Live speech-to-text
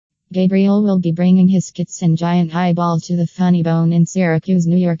Gabriel will be bringing his skits and giant eyeballs to the Funny Bone in Syracuse,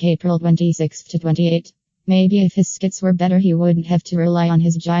 New York, April 26 to 28. Maybe if his skits were better, he wouldn't have to rely on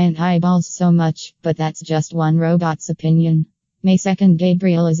his giant eyeballs so much, but that's just one robot's opinion. May 2nd,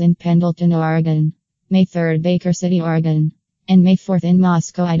 Gabriel is in Pendleton, Oregon. May 3rd, Baker City, Oregon. And May 4th in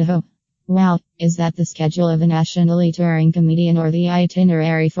Moscow, Idaho. Wow, is that the schedule of a nationally touring comedian or the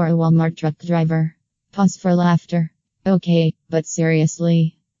itinerary for a Walmart truck driver? Pause for laughter. Okay, but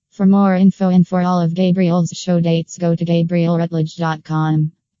seriously. For more info and for all of Gabriel's show dates, go to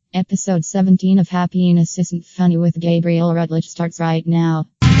GabrielRutledge.com. Episode 17 of Happiness Isn't Funny with Gabriel Rutledge starts right now.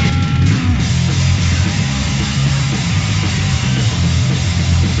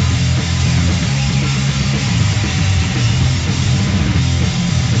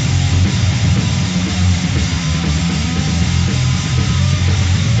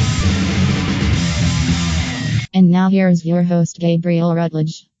 And now here's your host, Gabriel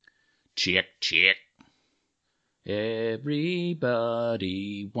Rutledge. Check. Everybody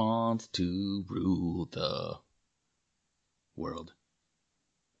wants to rule the world.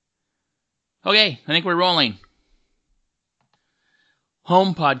 Okay, I think we're rolling.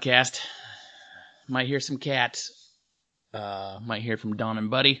 Home podcast. Might hear some cats. Might hear from Don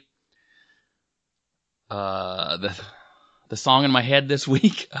and Buddy. The song in my head this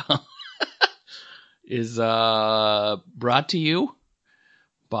week is brought to you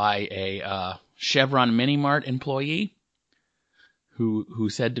by a Chevron Mini Mart employee who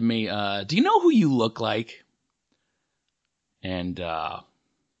said to me, "Do you know who you look like?" And I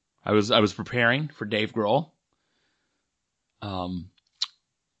was preparing for Dave Grohl, and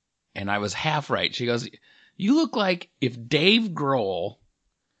I was half right. She goes, "You look like if Dave Grohl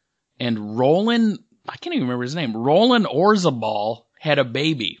and Roland, I can't even remember his name, Roland Orzabal had a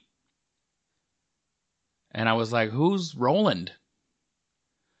baby." And I was like, "Who's Roland?"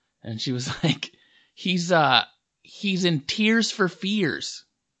 And she was like, he's in Tears for Fears.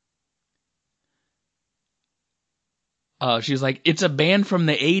 She was like, it's a band from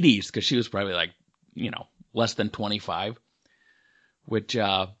the 80s, because she was probably like, less than 25. Which,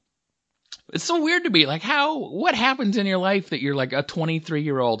 it's so weird to me. Like, what happens in your life that you're like a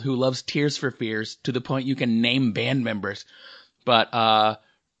 23-year-old who loves Tears for Fears to the point you can name band members? But, I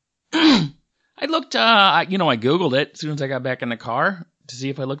looked, I Googled it as soon as I got back in the car to see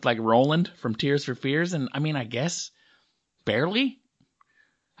if I looked like Roland from Tears for Fears. And I mean, I guess barely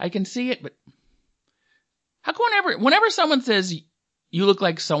I can see it, but how come whenever someone says you look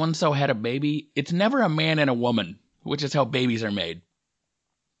like so-and-so had a baby, it's never a man and a woman, which is how babies are made.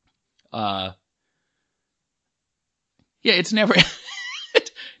 Yeah, it's never,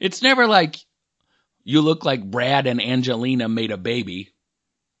 it's never like you look like Brad and Angelina made a baby.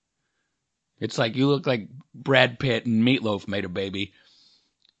 It's like you look like Brad Pitt and Meatloaf made a baby.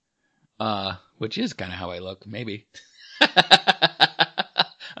 Which is kind of how I look, maybe. I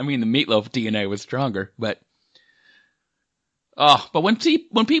mean, the Meatloaf DNA was stronger, but when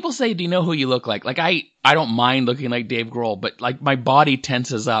people say, "Do you know who you look like?" Like I don't mind looking like Dave Grohl, but like my body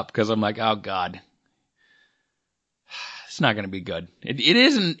tenses up because I'm like, oh God, it's not going to be good. It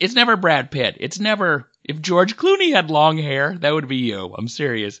isn't. It's never Brad Pitt. It's never. If George Clooney had long hair, that would be you. I'm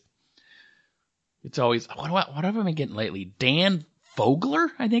serious. It's always, what have I been getting lately? Dan Fogler,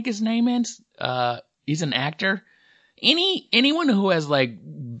 I think his name is. He's an actor. Anyone who has like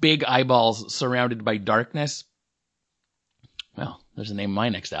big eyeballs surrounded by darkness. Well, there's the name of my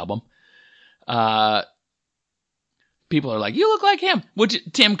next album. People are like, you look like him.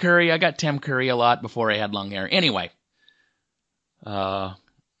 Tim Curry. I got Tim Curry a lot before I had long hair. Anyway.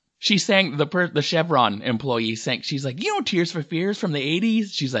 She sang, the Chevron employee sang, she's like, Tears for Fears from the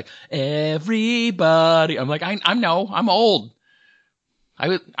 80s? She's like, everybody. I'm like, I know, I'm old.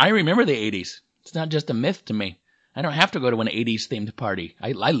 I remember the 80s. It's not just a myth to me. I don't have to go to an 80s themed party.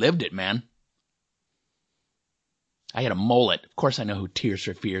 I lived it, man. I had a mullet. Of course I know who Tears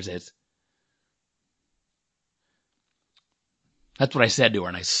for Fears is. That's what I said to her,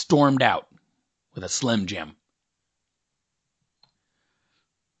 and I stormed out with a Slim Jim.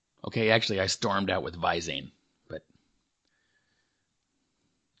 Okay, actually, I stormed out with Visine, but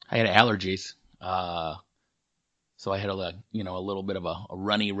I had allergies, so I had a little bit of a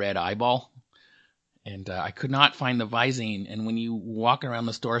runny red eyeball, and I could not find the Visine. And when you walk around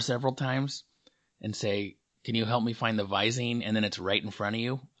the store several times and say, "Can you help me find the Visine?" and then it's right in front of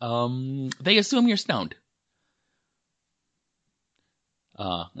you, they assume you're stoned.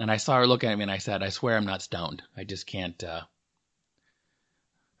 And I saw her look at me, and I said, "I swear I'm not stoned. I just can't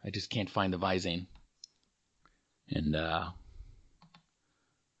find the Visine." And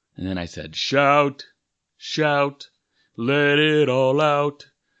then I said, shout, let it all out.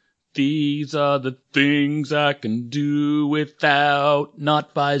 These are the things I can do without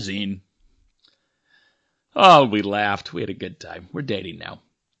not Visine. Oh, we laughed. We had a good time. We're dating now.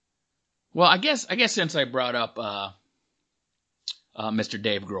 Well, I guess since I brought up Mr.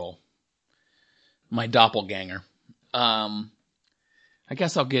 Dave Grohl, my doppelganger, I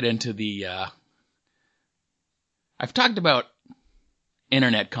guess I'll get into the. I've talked about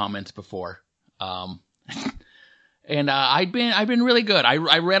internet comments before, and I've been really good.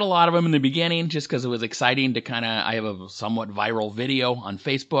 I read a lot of them in the beginning just because it was exciting to kind of. I have a somewhat viral video on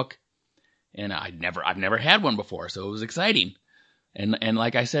Facebook, and I've never had one before, so it was exciting. And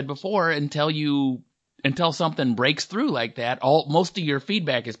like I said before, until something breaks through like that, most of your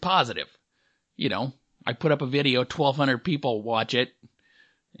feedback is positive. You know, I put up a video, 1,200 people watch it,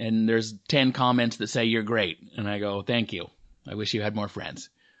 and there's 10 comments that say you're great, and I go, thank you. I wish you had more friends.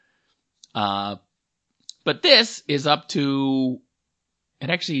 But this is up to. It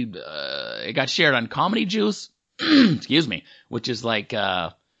actually it got shared on Comedy Juice, excuse me, which is like.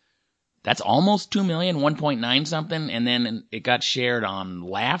 That's almost 2 million, 1.9 something, and then it got shared on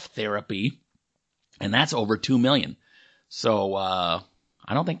Laugh Therapy, and that's over 2 million. So I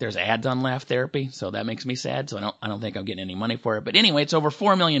don't think there's ads on Laugh Therapy, so that makes me sad. So I don't think I'm getting any money for it. But anyway, it's over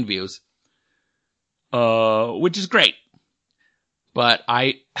 4 million views, which is great. But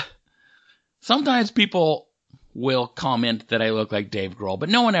sometimes people will comment that I look like Dave Grohl, but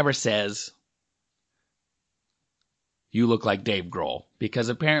no one ever says you look like Dave Grohl, because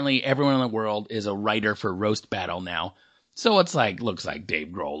apparently everyone in the world is a writer for Roast Battle now. So it's like, looks like Dave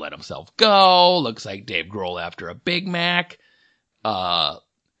Grohl let himself go, looks like Dave Grohl after a Big Mac,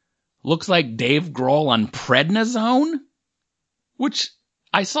 looks like Dave Grohl on prednisone, which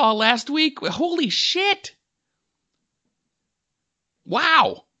I saw last week. Holy shit.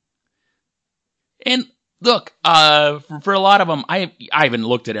 Wow. And look, for a lot of them, I haven't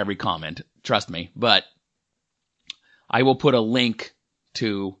looked at every comment, trust me, but I will put a link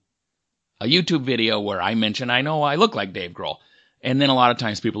to a YouTube video where I mention I know I look like Dave Grohl. And then a lot of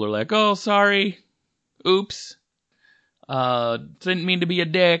times people are like, oh, sorry. Oops. Didn't mean to be a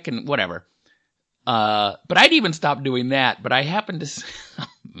dick and whatever. But I'd even stopped doing that. But I happened to,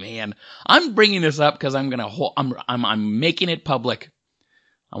 man, I'm bringing this up because I'm making it public.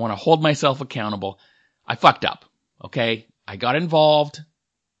 I want to hold myself accountable. I fucked up. Okay. I got involved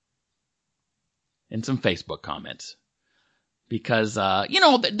in some Facebook comments. Because,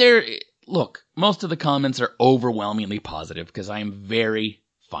 look, most of the comments are overwhelmingly positive because I am very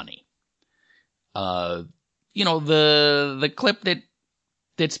funny. The clip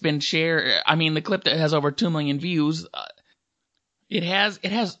that's been shared, the clip that has over 2 million views, it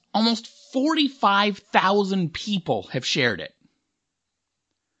has almost 45,000 people have shared it.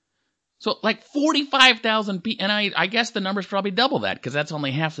 So, like, 45,000 people, and I guess the number's probably double that because that's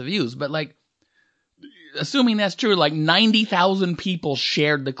only half the views, but like, assuming that's true, like 90,000 people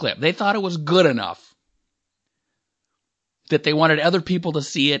shared the clip. They thought it was good enough that they wanted other people to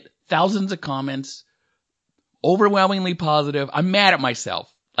see it. Thousands of comments, overwhelmingly positive. I'm mad at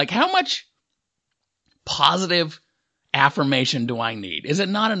myself. Like, how much positive affirmation do I need? Is it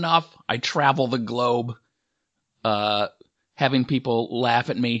not enough? I travel the globe, having people laugh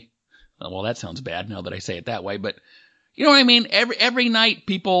at me. Well, that sounds bad now that I say it that way, but you know what I mean? Every night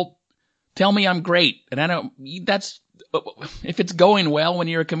people tell me I'm great, and if it's going well when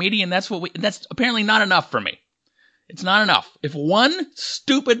you're a comedian, that's apparently not enough for me. It's not enough. If one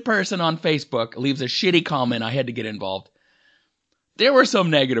stupid person on Facebook leaves a shitty comment, I had to get involved. There were some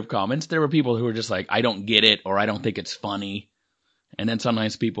negative comments. There were people who were just like, I don't get it, or I don't think it's funny. And then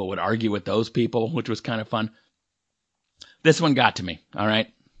sometimes people would argue with those people, which was kind of fun. This one got to me, all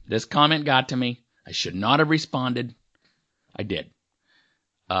right? This comment got to me. I should not have responded. I did.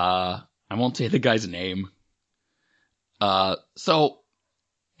 I won't say the guy's name. And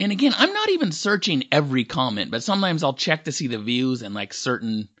again, I'm not even searching every comment, but sometimes I'll check to see the views and like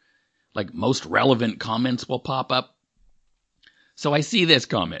certain, like most relevant comments will pop up. So I see this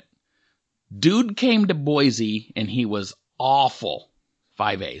comment. Dude came to Boise and he was awful.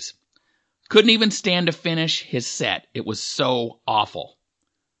 5 A's. Couldn't even stand to finish his set. It was so awful.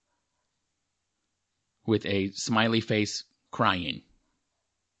 With a smiley face crying.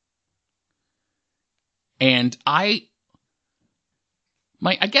 And I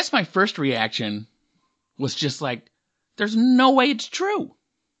guess my first reaction was just like, there's no way it's true.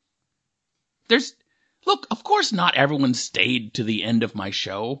 Look, of course not everyone stayed to the end of my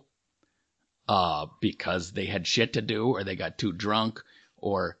show, because they had shit to do or they got too drunk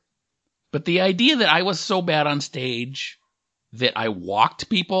but the idea that I was so bad on stage that I walked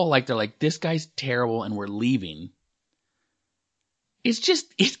people, like they're like, this guy's terrible and we're leaving,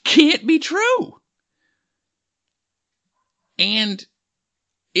 it can't be true. And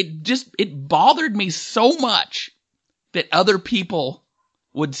it bothered me so much that other people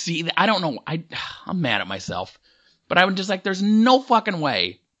would see that. I don't know. I'm mad at myself, but I was just like, there's no fucking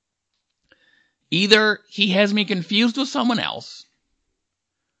way. Either he has me confused with someone else,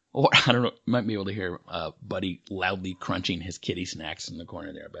 or I don't know, you might be able to hear Buddy loudly crunching his kitty snacks in the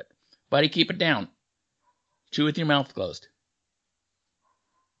corner there, but Buddy, keep it down. Chew with your mouth closed.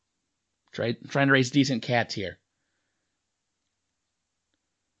 Trying to raise decent cats here.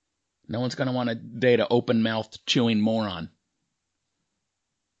 No one's going to want to date an open-mouthed, chewing moron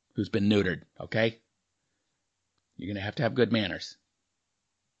who's been neutered, okay? You're going to have good manners.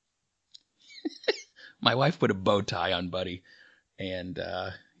 My wife put a bow tie on Buddy, and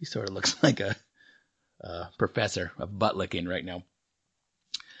he sort of looks like a professor of butt licking right now.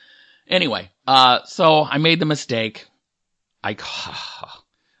 Anyway, so I made the mistake. I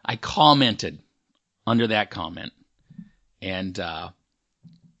commented under that comment, and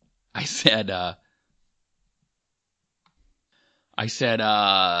I said,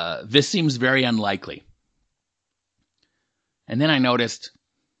 this seems very unlikely. And then I noticed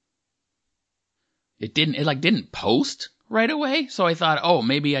it didn't post right away. So I thought, oh,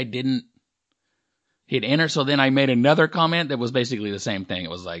 maybe I didn't hit enter. So then I made another comment that was basically the same thing. It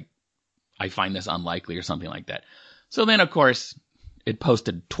was like, I find this unlikely or something like that. So then, of course, it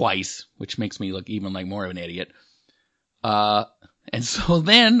posted twice, which makes me look even like more of an idiot. And so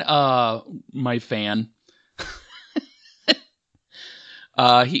then, my fan,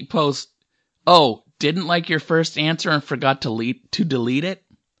 he posts, oh, didn't like your first answer and forgot to delete it?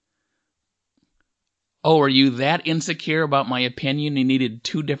 Oh, are you that insecure about my opinion you needed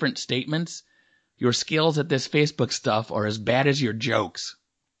 2 different statements? Your skills at this Facebook stuff are as bad as your jokes.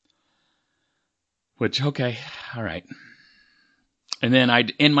 Which, okay, all right. And then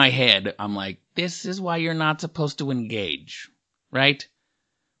in my head, I'm like, this is why you're not supposed to engage, right?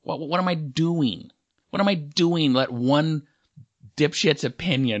 What am I doing? What am I doing? Let one dipshit's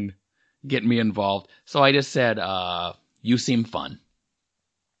opinion get me involved. So I just said, you seem fun.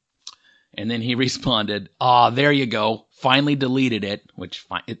 And then he responded, there you go. Finally deleted it, which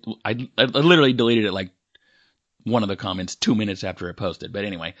I literally deleted it like one of the comments 2 minutes after it posted. But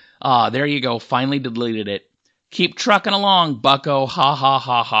anyway, there you go. Finally deleted it. Keep trucking along, bucko. Ha, ha,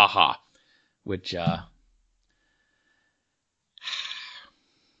 ha, ha, ha. Which, I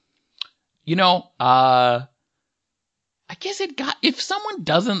guess if someone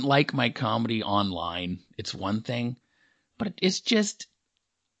doesn't like my comedy online, it's one thing, but it's just,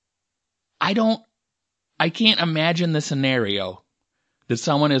 I can't imagine the scenario that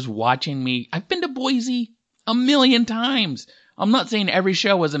someone is watching me. I've been to Boise 1,000,000 times. I'm not saying every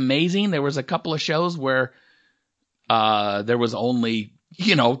show was amazing. There was a couple of shows where, there was only,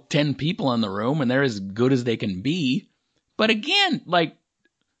 10 people in the room and they're as good as they can be. But again, like,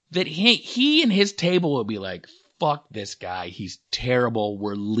 that he and his table will be like, fuck this guy. He's terrible.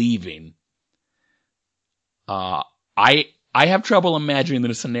 We're leaving. I have trouble imagining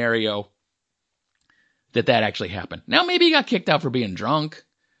the scenario that actually happened. Now, maybe he got kicked out for being drunk,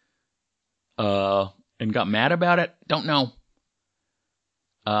 and got mad about it. Don't know.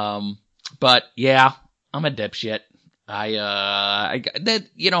 But yeah, I'm a dipshit. I'm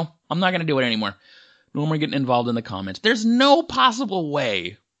not gonna do it anymore. No more getting involved in the comments. There's no possible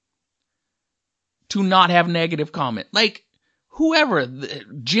way to not have negative comment. Like, whoever,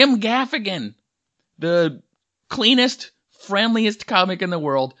 Jim Gaffigan, the cleanest, friendliest comic in the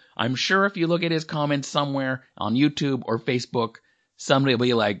world. I'm sure if you look at his comments somewhere on YouTube or Facebook, somebody will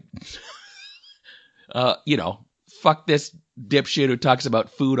be like, fuck this dipshit who talks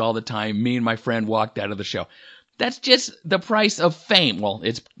about food all the time. Me and my friend walked out of the show. That's just the price of fame. Well,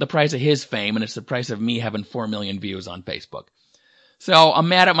 it's the price of his fame, and it's the price of me having 4 million views on Facebook. So I'm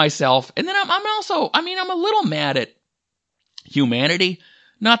mad at myself. And then I'm a little mad at humanity.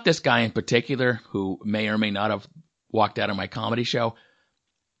 Not this guy in particular, who may or may not have walked out of my comedy show.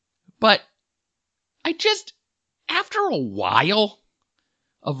 But I just, after a while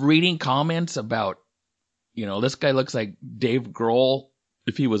of reading comments about, this guy looks like Dave Grohl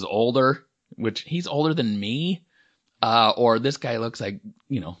if he was older, which he's older than me. Or this guy looks like,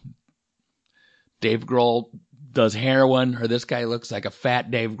 Dave Grohl does heroin, or this guy looks like a fat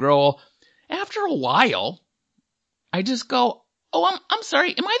Dave Grohl. After a while, I just go, oh, I'm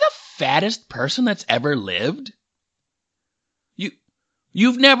sorry, am I the fattest person that's ever lived?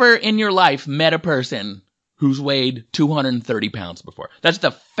 You've never in your life met a person who's weighed 230 pounds before. That's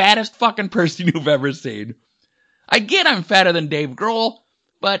the fattest fucking person you've ever seen. I get I'm fatter than Dave Grohl,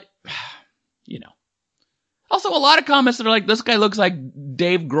 but, Also, a lot of comments that are like, this guy looks like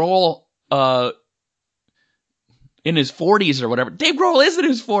Dave Grohl, in his 40s or whatever. Dave Grohl is in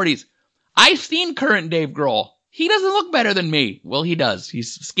his 40s. I've seen current Dave Grohl. He doesn't look better than me. Well, he does.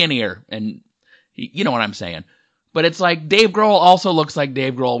 He's skinnier, and you know what I'm saying. But it's like Dave Grohl also looks like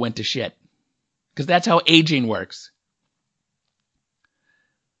Dave Grohl went to shit. Because that's how aging works.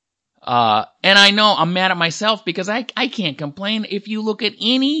 And I know I'm mad at myself because I can't complain. If you look at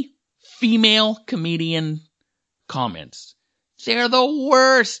any female comedian comments, they're the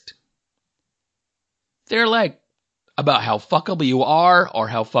worst. They're like, about how fuckable you are or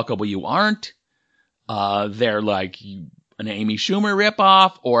how fuckable you aren't. They're like an Amy Schumer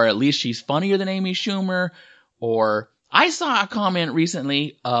ripoff, or at least she's funnier than Amy Schumer. Or I saw a comment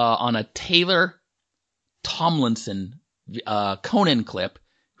recently on a Taylor Tomlinson Conan clip.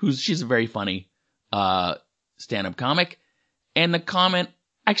 She's a very funny stand-up comic. And the comment,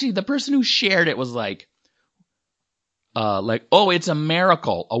 actually the person who shared it was like, oh, it's a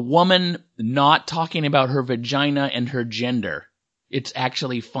miracle. A woman not talking about her vagina and her gender. It's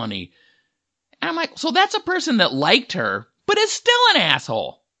actually funny. And I'm like, so that's a person that liked her, but is still an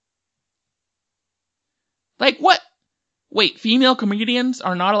asshole. Like, what? Wait, female comedians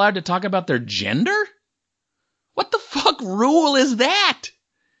are not allowed to talk about their gender? What the fuck rule is that?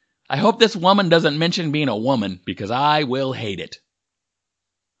 I hope this woman doesn't mention being a woman, because I will hate it.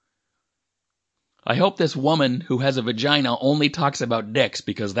 I hope this woman who has a vagina only talks about dicks,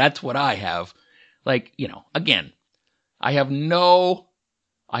 because that's what I have. Like, you know, again, I have no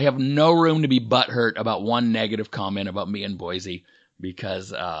room to be butthurt about one negative comment about me in Boise,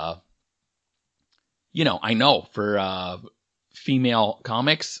 because, you know, I know for, female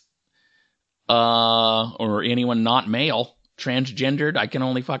comics, or anyone not male, transgendered, I can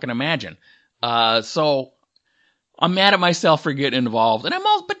only fucking imagine. So, I'm mad at myself for getting involved, and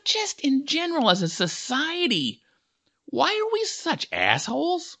but just in general as a society, why are we such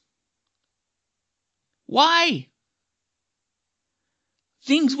assholes? Why?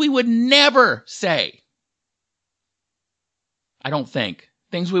 Things we would never say. I don't think.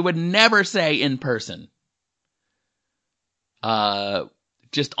 Things we would never say in person.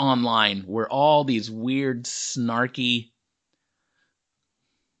 Just online, we're all these weird, snarky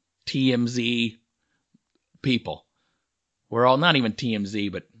TMZ people. We're all not even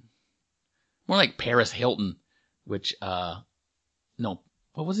TMZ, but more like Paris Hilton, which, no,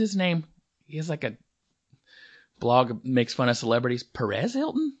 what was his name? He has like a blog that makes fun of celebrities. Perez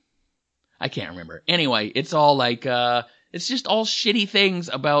Hilton? I can't remember. Anyway, it's all like, it's just all shitty things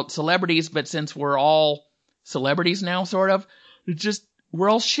about celebrities, but since we're all celebrities now, sort of, it's just, we're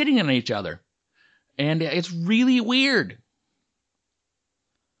all shitting on each other. And it's really weird.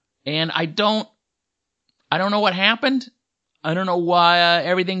 And I don't know what happened. I don't know why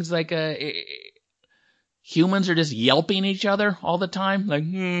everything's like humans are just yelping each other all the time. Like,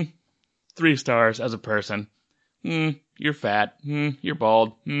 3 stars as a person. You're fat. You're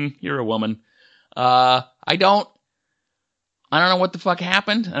bald. You're a woman. I don't know what the fuck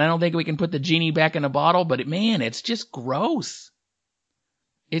happened, and I don't think we can put the genie back in a bottle, but man, it's just gross.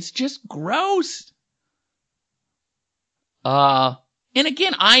 It's just gross. And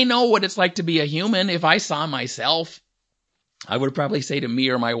again, I know what it's like to be a human. If I saw myself, I would probably say to me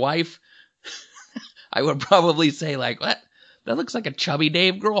or my wife, I would probably say like, what? That looks like a chubby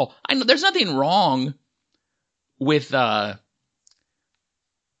Dave Grohl. I know there's nothing wrong with the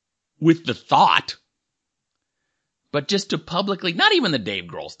thought, but just to publicly, not even the Dave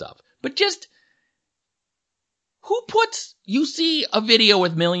Grohl stuff, but just you see a video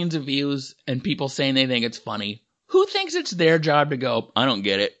with millions of views and people saying they think it's funny. Who thinks it's their job to go, I don't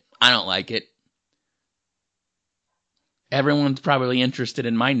get it. I don't like it. Everyone's probably interested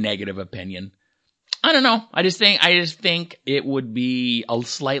in my negative opinion. I don't know. I just think it would be a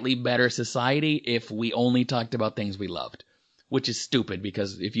slightly better society if we only talked about things we loved, which is stupid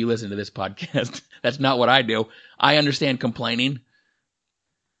because if you listen to this podcast, that's not what I do. I understand complaining.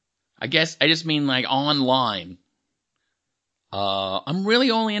 I guess I just mean like online. I'm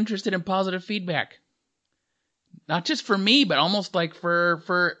really only interested in positive feedback. Not just for me, but almost like for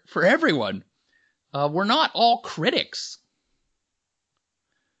everyone. We're not all critics.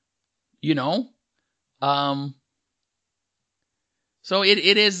 You know? So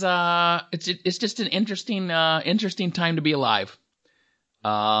it is, it's just an interesting time to be alive.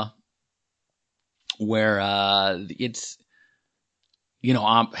 Where, it's, you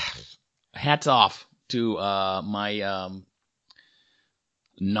know, hats off to, my,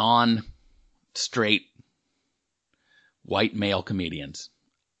 non-straight white male comedians,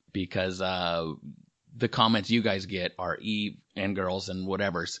 because, the comments you guys get are and girls and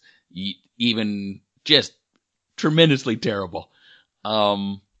whatever's even just tremendously terrible.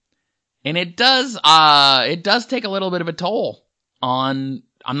 And it does take a little bit of a toll on,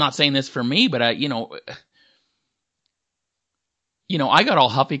 I'm not saying this for me, but I got all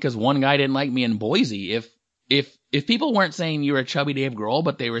huffy because one guy didn't like me in Boise. If people weren't saying you're a chubby Dave Grohl,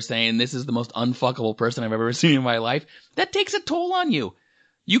 but they were saying this is the most unfuckable person I've ever seen in my life, that takes a toll on you.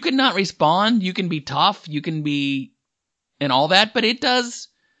 You can not respond, you can be tough, you can be, and all that, but it does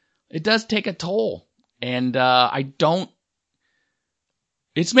take a toll. And,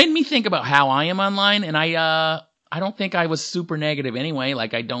 it's made me think about how I am online, and I don't think I was super negative anyway.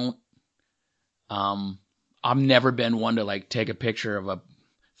 Like, I've never been one to, like, take a picture of a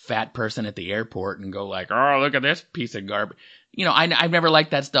fat person at the airport and go like, oh, look at this piece of garbage. I've never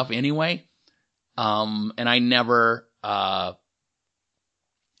liked that stuff anyway. And I never, I've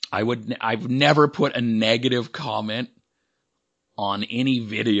never put a negative comment on any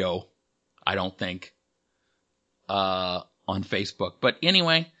video, I don't think, on Facebook. But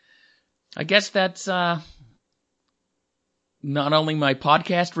anyway, I guess that's, not only my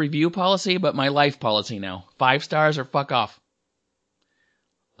podcast review policy, but my life policy now. 5 stars or fuck off.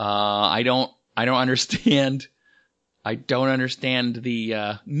 I don't understand. I don't understand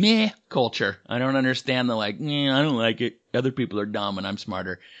the, meh culture. I don't understand the I don't like it. Other people are dumb and I'm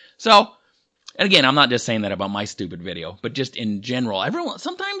smarter. So, and again, I'm not just saying that about my stupid video, but just in general. Everyone,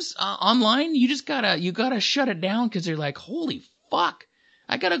 sometimes, online, you gotta shut it down because you're like, holy fuck.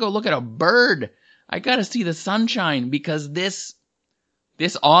 I gotta go look at a bird. I gotta see the sunshine because this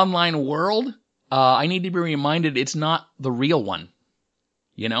online world, I need to be reminded it's not the real one.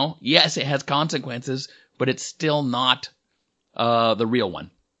 Yes, it has consequences, but it's still not, the real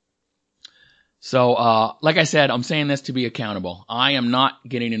one. So, like I said, I'm saying this to be accountable. I am not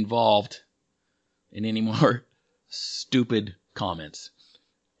getting involved in any more stupid comments.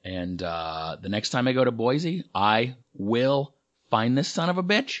 And, the next time I go to Boise, I will find this son of a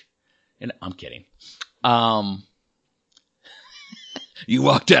bitch. And I'm kidding. You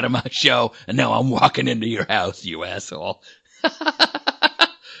walked out of my show and now I'm walking into your house, you asshole.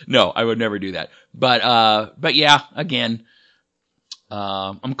 No, I would never do that. But yeah, again,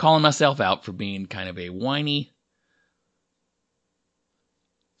 I'm calling myself out for being kind of a whiny,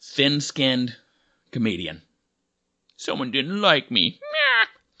 thin-skinned comedian. Someone didn't like me.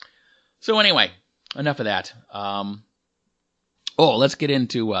 So anyway, enough of that. Let's get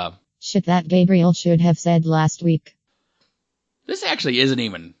into, shit that Gabriel should have said last week. This actually isn't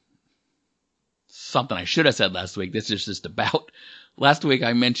even something I should have said last week. This is just about, last week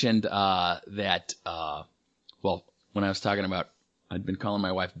I mentioned, that, when I was talking about, I'd been calling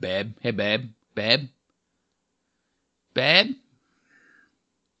my wife babe. Hey babe, babe, babe,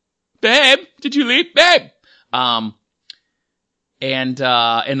 babe, did you leave? Babe. And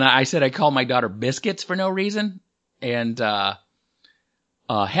I said I called my daughter Biscuits for no reason. And,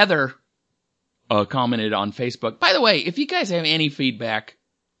 Heather, commented on Facebook. By the way, if you guys have any feedback,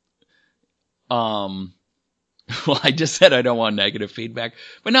 I just said I don't want negative feedback,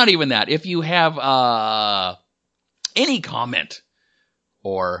 but not even that. If you have, any comment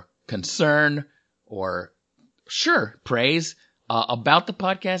or concern or praise, about the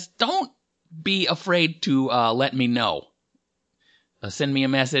podcast, don't be afraid to, let me know. Send me a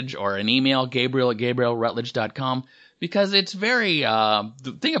message or an email, gabriel@gabrielrutledge.com. Because it's very,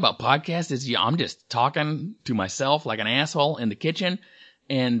 the thing about podcasts is, I'm just talking to myself like an asshole in the kitchen,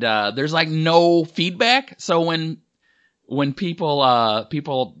 and, there's like no feedback. So when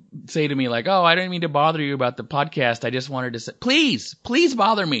people say to me like, oh, I didn't mean to bother you about the podcast. I just wanted to say, please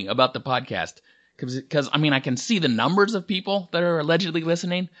bother me about the podcast. Cause I can see the numbers of people that are allegedly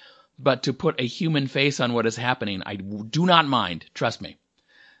listening, but to put a human face on what is happening, I do not mind. Trust me.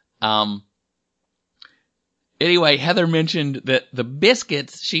 Anyway, Heather mentioned that the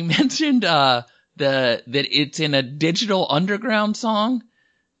Biscuits, she mentioned, that it's in a Digital Underground song.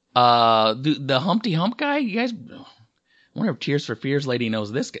 The Humpty Hump guy, you guys, I wonder if Tears for Fears lady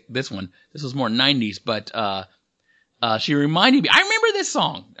knows this one. This was more 90s, but, she reminded me, I remember this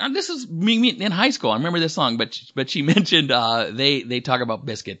song. This is me in high school. I remember this song, but she mentioned, they talk about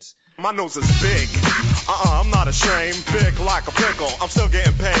biscuits. My nose is big. I'm not ashamed. Big like a pickle. I'm still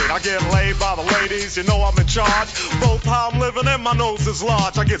getting paid. I get laid by the ladies. You know I'm in charge. Both how I'm living and my nose is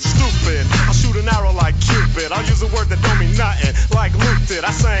large. I get stupid. I shoot an arrow like Cupid. I use a word that don't mean nothing. Like Luke did.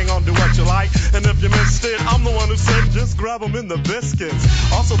 I sang on Do What You Like. And if you missed it, I'm the one who said just grab them in the biscuits.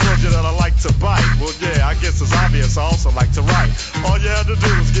 Also told you that I like to bite. Well, yeah, I guess it's obvious. I also like to write. All you had to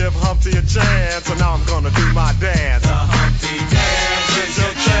do was give Humpty a chance. And now I'm gonna do my dance. The Humpty dance is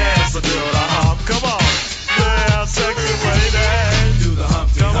your chance. So do the hump, come on, yeah, sexy lady. Do the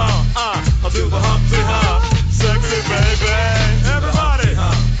Humpty Come on, I'll do the Humpty Hump. Sexy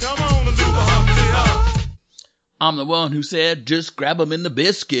I'm the one who said, just grab them in the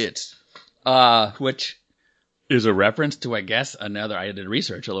biscuits. Which is a reference to, I guess, another, I did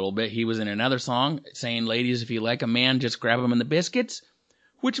research a little bit. He was in another song saying, ladies, if you like a man, just grab him in the biscuits.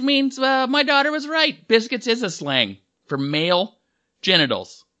 Which means, my daughter was right. Biscuits is a slang for male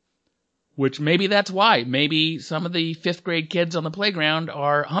genitals. Which maybe that's why. Maybe some of the 5th grade kids on the playground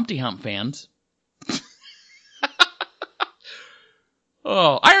are Humpty Hump fans.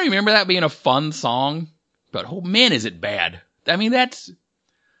 Oh, I remember that being a fun song. But, oh man, is it bad. I mean, that's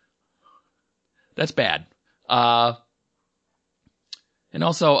bad. And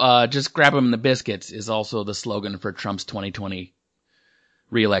also, just grab them in the biscuits is also the slogan for Trump's 2020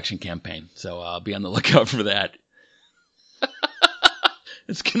 re-election campaign. So, be on the lookout for that.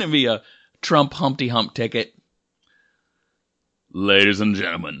 It's gonna be a Trump Humpty Hump ticket. Ladies and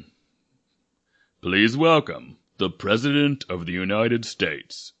gentlemen, please welcome the President of the United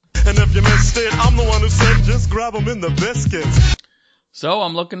States. And if you missed it, I'm the one who said just grab them in the biscuits. So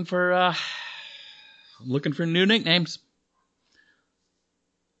I'm looking for new nicknames.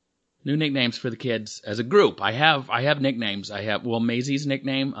 New nicknames for the kids as a group. I have nicknames. Maisie's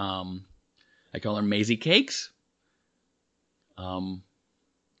nickname. I call her Maisie Cakes. Not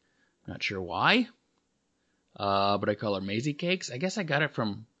sure why. But I call her Maisie Cakes. I guess I got it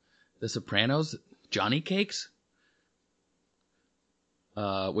from The Sopranos, Johnny Cakes.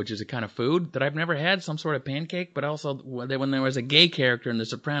 Which is a kind of food that I've never had, some sort of pancake, but also when there was a gay character in The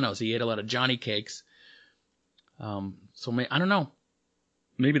Sopranos, he ate a lot of Johnny Cakes. I don't know.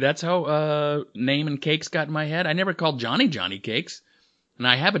 Maybe that's how name and cakes got in my head. I never called Johnny Cakes, and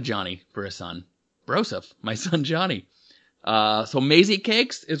I have a Johnny for a son, Broseph, my son Johnny. So Maisie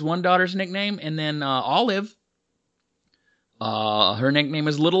Cakes is one daughter's nickname, and then Olive, her nickname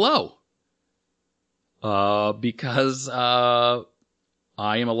is Little O, because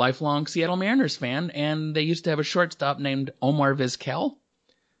I am a lifelong Seattle Mariners fan, and they used to have a shortstop named Omar Vizquel,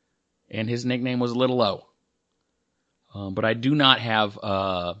 and his nickname was Little O. But I do not have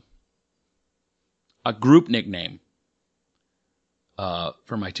a group nickname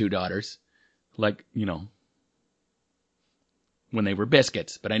for my 2 daughters, like, when they were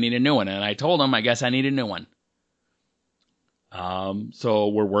biscuits. But I need a new one, and I told them I guess I need a new one. So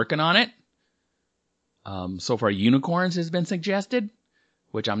we're working on it. So far, unicorns has been suggested,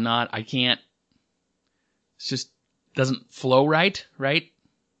 which I can't. It just doesn't flow right?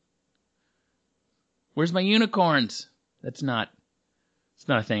 Where's my unicorns? It's not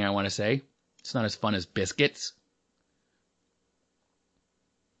a thing I want to say. It's not as fun as biscuits.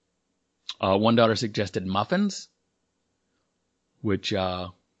 One daughter suggested muffins, which,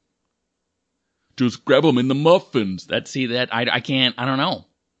 just grab them in the muffins. I can't, I don't know.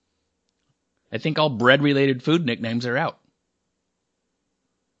 I think all bread-related food nicknames are out.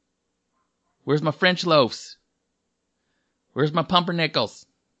 Where's my French loaves? Where's my pumpernickels?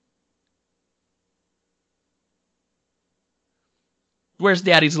 Where's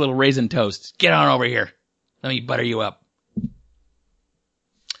Daddy's little raisin toast? Get on over here. Let me butter you up.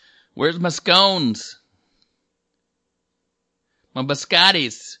 Where's my scones? My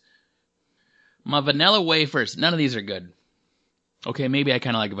biscottis? My vanilla wafers? None of these are good. Okay, maybe I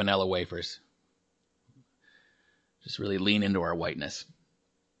kind of like vanilla wafers. Just really lean into our whiteness.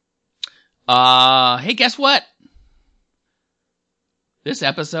 Hey, guess what? This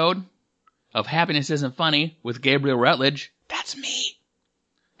episode of Happiness Isn't Funny with Gabriel Rutledge, that's me,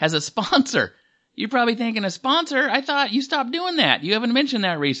 has a sponsor. You're probably thinking, a sponsor? I thought you stopped doing that. You haven't mentioned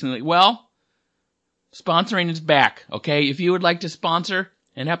that recently. Well, sponsoring is back, okay? If you would like to sponsor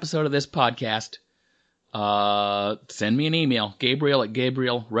an episode of this podcast, send me an email,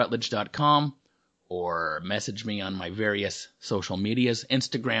 gabriel@gabrielrutledge.com, or message me on my various social medias,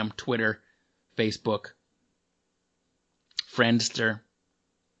 Instagram, Twitter, Facebook, Friendster.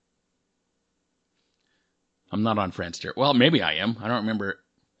 I'm not on Friendster. Well, maybe I am. I don't remember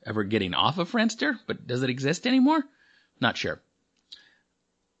ever getting off of Friendster, but does it exist anymore? Not sure.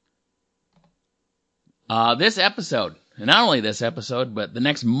 This episode, and not only this episode, but the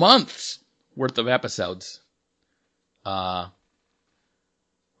next month's worth of episodes, are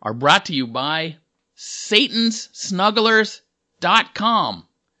brought to you by SatansSnugglers.com.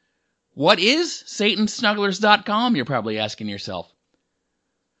 What is SatansSnugglers.com? You're probably asking yourself.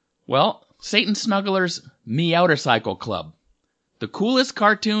 Well, Satan Snugglers Meowtercycle Club. The coolest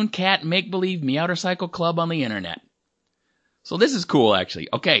cartoon cat make-believe Meowtercycle Club on the internet. So this is cool, actually.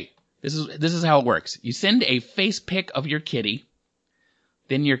 Okay, this is how it works. You send a face pic of your kitty.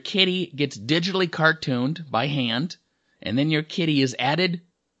 Then your kitty gets digitally cartooned by hand. And then your kitty is added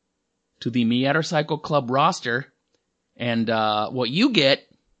to the Meowtercycle Club roster. And what you get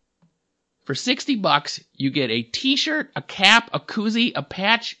For $60, you get a t-shirt, a cap, a koozie, a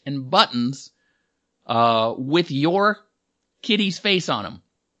patch, and buttons with your kitty's face on them.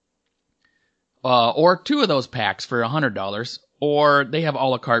 Or 2 of those packs for $100. Or they have a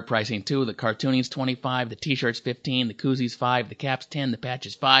la carte pricing too. The cartooning's $25, the t-shirt's $15, the koozie's $5, the cap's $10, the patch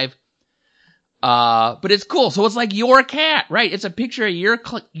is $5. But it's cool. So it's like your cat, right? It's a picture of your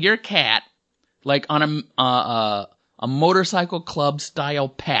cat, like on a motorcycle club style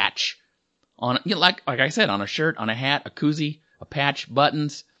patch. On, you know, like I said, on a shirt, on a hat, a koozie, a patch,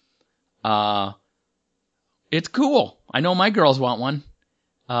 buttons. It's cool. I know my girls want one.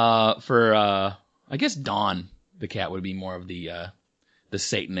 I guess Dawn, the cat, would be more of the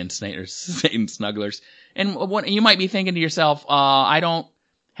Satan and Satan snugglers. And what you might be thinking to yourself, I don't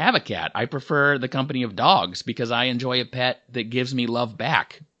have a cat. I prefer the company of dogs because I enjoy a pet that gives me love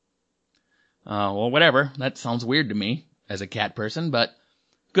back. Well, whatever. That sounds weird to me as a cat person, but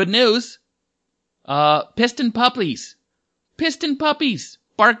good news. Piston puppies.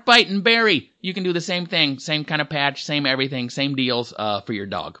 Bark, bite, and berry. You can do the same thing. Same kind of patch, same everything, same deals, for your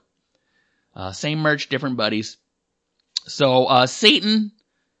dog. Same merch, different buddies. So,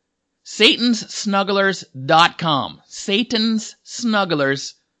 SatansSnugglers.com.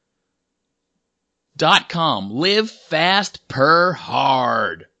 SatansSnugglers.com. Live fast, purr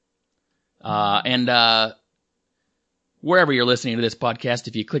hard. And wherever you're listening to this podcast,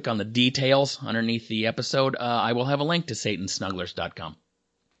 if you click on the details underneath the episode, I will have a link to SatansSnugglers.com.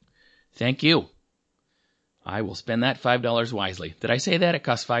 Thank you. I will spend that $5 wisely. Did I say that? It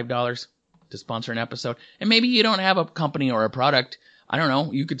costs $5 to sponsor an episode. And maybe you don't have a company or a product. I don't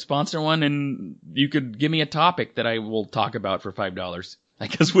know. You could sponsor one and you could give me a topic that I will talk about for $5. I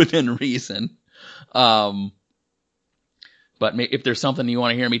guess within reason. But if there's something you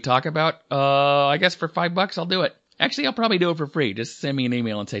want to hear me talk about, I guess for $5 I'll do it. Actually, I'll probably do it for free. Just send me an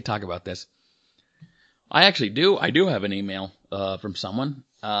email and say, talk about this. I do have an email, from someone.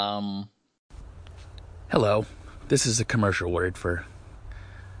 Hello. This is a commercial word for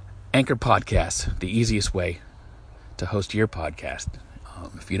Anchor Podcasts, the easiest way to host your podcast.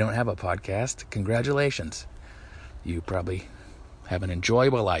 If you don't have a podcast, congratulations. You probably have an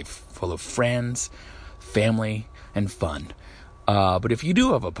enjoyable life full of friends, family, and fun. But if you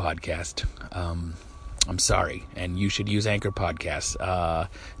do have a podcast, I'm sorry, and you should use Anchor Podcasts.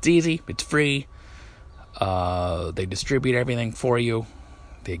 It's easy, it's free. They distribute everything for you.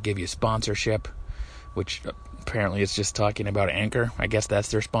 They give you sponsorship, which apparently is just talking about Anchor. I guess that's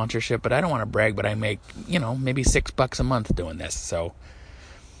their sponsorship, but I don't want to brag, but I make, maybe $6 a month doing this, so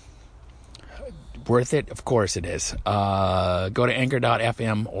worth it? Of course it is. Go to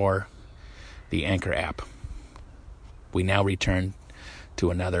anchor.fm or the Anchor app. We now return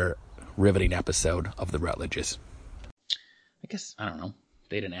to another riveting episode of The Rutledges. I guess, I don't know.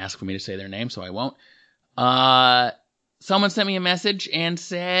 They didn't ask for me to say their name, so I won't. Someone sent me a message and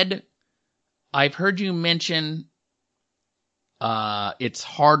said, I've heard you mention, it's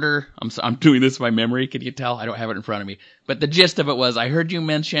harder. I'm doing this by memory. Can you tell? I don't have it in front of me. But the gist of it was, I heard you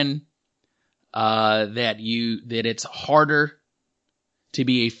mention, that it's harder to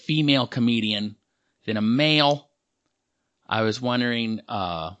be a female comedian than a male. I was wondering,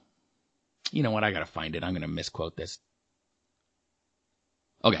 you know what? I gotta find it. I'm gonna misquote this.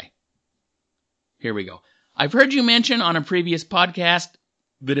 Okay. Here we go. I've heard you mention on a previous podcast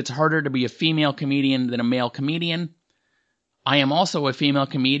that it's harder to be a female comedian than a male comedian. I am also a female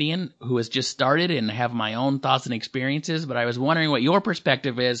comedian who has just started and have my own thoughts and experiences, but I was wondering what your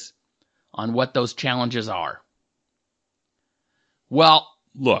perspective is on what those challenges are. Well,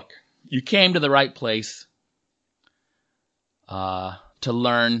 look, you came to the right place to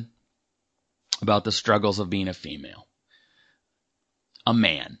learn about the struggles of being a female. A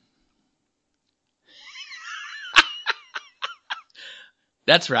man.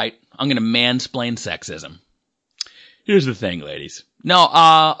 That's right. I'm going to mansplain sexism. Here's the thing, ladies.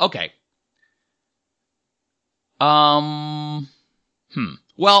 No, okay.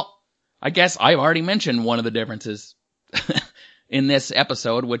 Well, I guess I've already mentioned one of the differences in this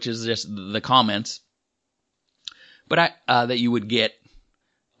episode, which is just the comments. But that you would get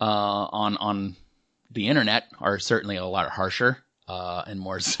on the internet are certainly a lot harsher and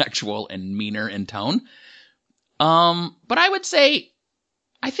more sexual and meaner in tone. But I would say,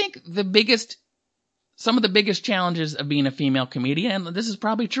 I think some of the biggest challenges of being a female comedian, and this is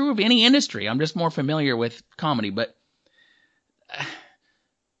probably true of any industry. I'm just more familiar with comedy, but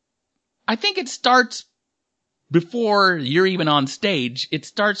I think it starts before you're even on stage. It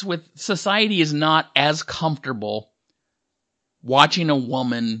starts with society is not as comfortable watching a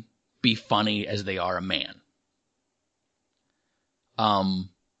woman be funny as they are a man.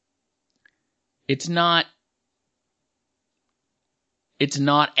 it's not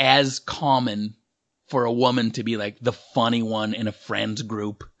as common for a woman to be like the funny one in a friends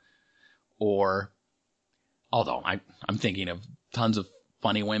group, or, although I'm thinking of tons of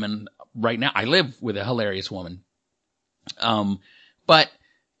funny women right now. I live with a hilarious woman. But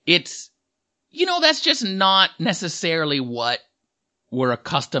it's, that's just not necessarily what we're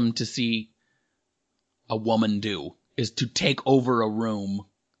accustomed to see a woman do, is to take over a room.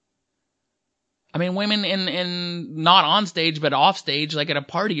 I mean, women in not on stage, but off stage, like at a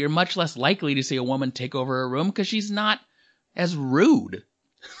party, you're much less likely to see a woman take over a room because she's not as rude.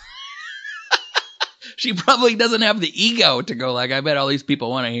 She probably doesn't have the ego to go like, I bet all these people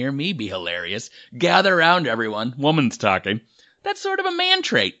want to hear me be hilarious. Gather around, everyone. Woman's talking. That's sort of a man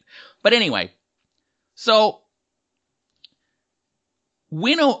trait. But anyway, so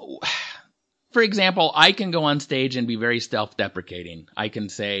for example, I can go on stage and be very self-deprecating. I can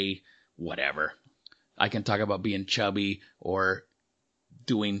say whatever. I can talk about being chubby or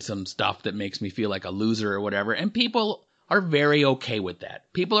doing some stuff that makes me feel like a loser or whatever. And people are very okay with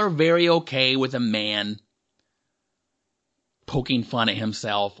that. People are very okay with a man poking fun at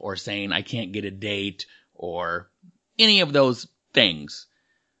himself or saying, I can't get a date, or any of those things.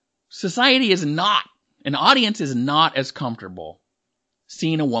 Society is not, an audience is not as comfortable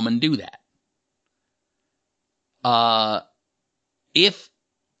seeing a woman do that. If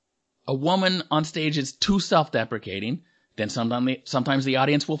a woman on stage is too self-deprecating, then sometimes the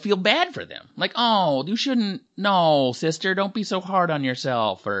audience will feel bad for them. Like, oh, you shouldn't, no, sister, don't be so hard on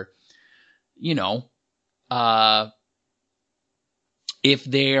yourself. Or, if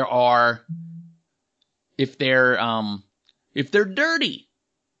they're dirty,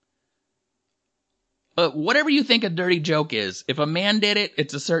 whatever you think a dirty joke is, if a man did it,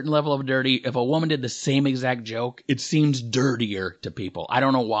 it's a certain level of dirty. If a woman did the same exact joke, it seems dirtier to people. I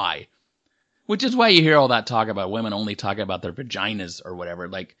don't know why. Which is why you hear all that talk about women only talking about their vaginas or whatever,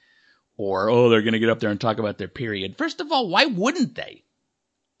 like, or, oh, they're going to get up there and talk about their period. First of all, why wouldn't they?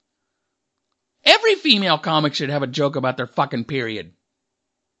 Every female comic should have a joke about their fucking period.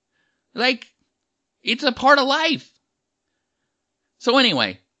 Like, it's a part of life. So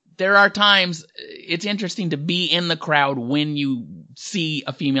anyway, there are times it's interesting to be in the crowd when you see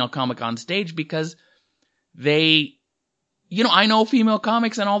a female comic on stage, because they, I know female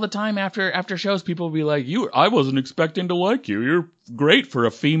comics, and all the time after shows, people will be like, I wasn't expecting to like you. You're great for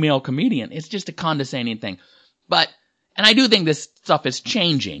a female comedian. It's just a condescending thing. And I do think this stuff is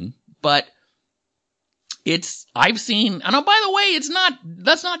changing, but I've seen, and oh, by the way,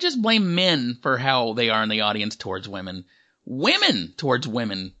 let's not just blame men for how they are in the audience towards women. Women towards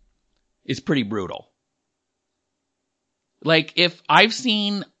women is pretty brutal. Like, if I've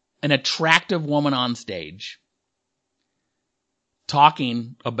seen an attractive woman on stage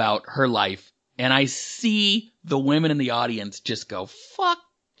talking about her life, and I see the women in the audience just go, fuck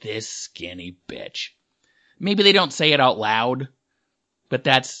this skinny bitch. Maybe they don't say it out loud, but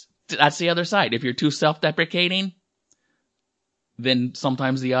that's the other side. If you're too self-deprecating, then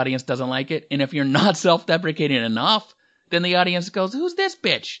sometimes the audience doesn't like it. And if you're not self-deprecating enough, then the audience goes, who's this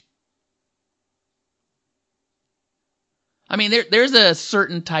bitch? I mean, there's a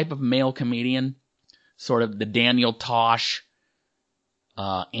certain type of male comedian, sort of the Daniel Tosh,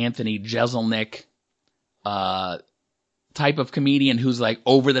 Anthony Jeselnik, type of comedian who's like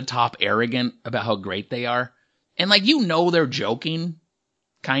over the top arrogant about how great they are. And like, they're joking,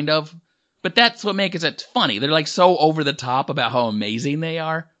 kind of, but that's what makes it funny. They're like so over the top about how amazing they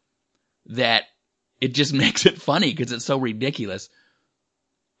are that it just makes it funny because it's so ridiculous.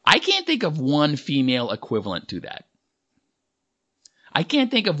 I can't think of one female equivalent to that. I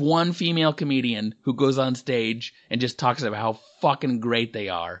can't think of one female comedian who goes on stage and just talks about how fucking great they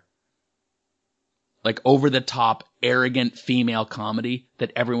are. Like over the top, arrogant female comedy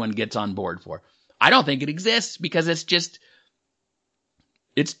that everyone gets on board for. I don't think it exists because it's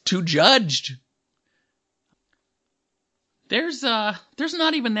too judged. There's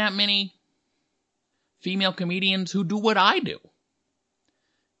not even that many female comedians who do what I do.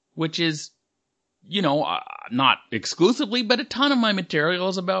 Which is, not exclusively, but a ton of my material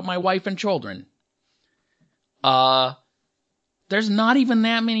is about my wife and children. There's not even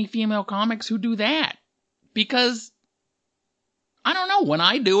that many female comics who do that. Because, I don't know, when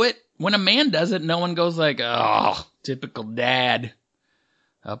I do it, when a man does it, no one goes like, oh, typical dad,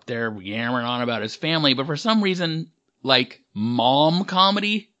 up there yammering on about his family. But for some reason, like, mom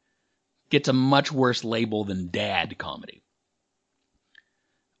comedy gets a much worse label than dad comedy.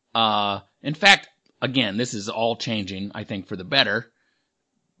 In fact, again, this is all changing, I think, for the better.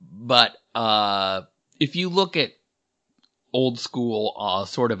 But, if you look at old school,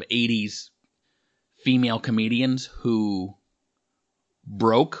 sort of 80s female comedians who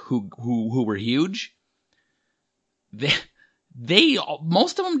broke, who were huge, they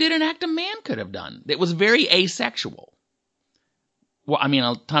most of them did an act a man could have done. It was very asexual. Well, I mean,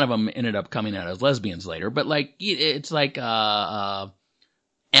 a ton of them ended up coming out as lesbians later, but like, it's like, Ellen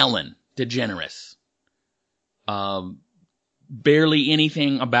DeGeneres. Barely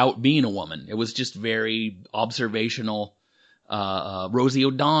anything about being a woman. It was just very observational. Rosie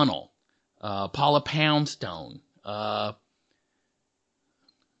O'Donnell, Paula Poundstone, a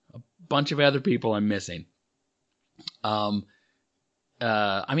bunch of other people I'm missing. I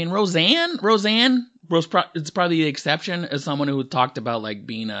mean, Roseanne it's probably the exception as someone who talked about like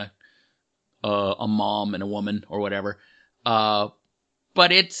being a mom and a woman or whatever.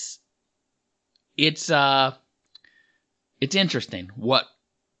 But it's interesting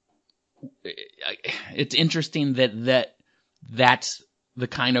it's interesting that's the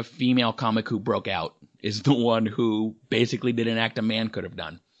kind of female comic who broke out, is the one who basically did an act a man could have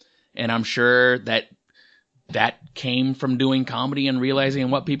done. And I'm sure that came from doing comedy and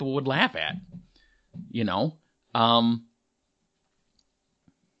realizing what people would laugh at, you know?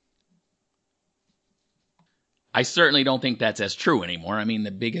 I certainly don't think that's as true anymore. I mean,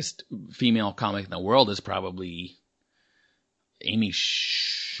 the biggest female comic in the world is probably Amy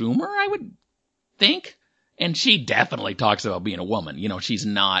Schumer, I would think. And she definitely talks about being a woman. You know, she's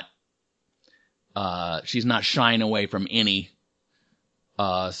not shying away from any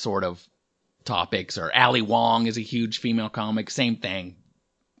sort of topics. Or Ali Wong is a huge female comic. Same thing.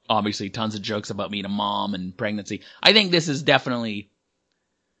 Obviously, tons of jokes about being a mom and pregnancy. I think this is definitely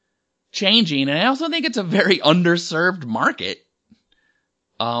changing, and I also think it's a very underserved market.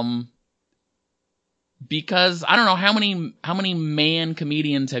 Because I don't know how many man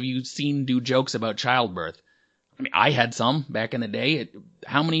comedians have you seen do jokes about childbirth? I mean, I had some back in the day.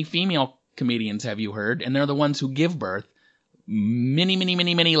 How many female comedians have you heard? And they're the ones who give birth.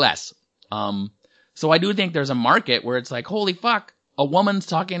 Many less. So I do think there's a market where it's like, holy fuck, a woman's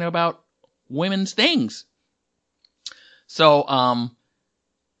talking about women's things. So,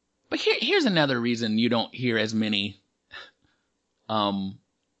 but here's another reason you don't hear as many,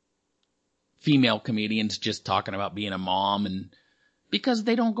 female comedians just talking about being a mom, and because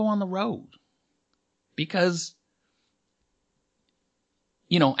they don't go on the road. Because,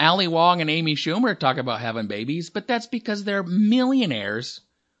 you know, Ali Wong and Amy Schumer talk about having babies, but that's because they're millionaires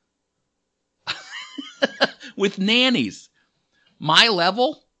with nannies. My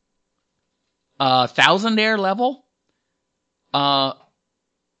level, thousandaire level,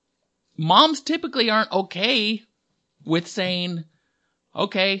 moms typically aren't okay with saying,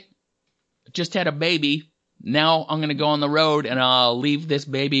 okay, just had a baby, now I'm going to go on the road and I'll leave this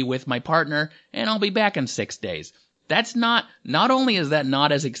baby with my partner and I'll be back in 6 days. That's not only is that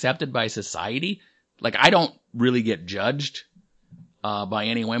not as accepted by society, like I don't really get judged by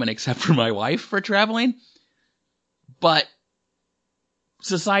any women except for my wife for traveling, but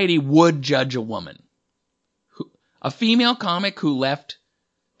society would judge a woman. A female comic who left,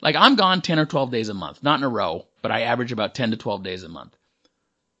 like I'm gone 10 or 12 days a month, not in a row, but I average about 10 to 12 days a month.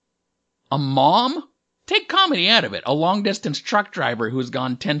 A mom? Take comedy out of it. A long-distance truck driver who's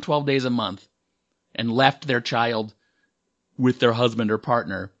gone 10, 12 days a month and left their child with their husband or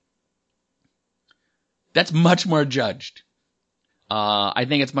partner. That's much more judged. I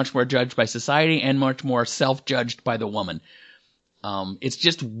think it's much more judged by society and much more self-judged by the woman. It's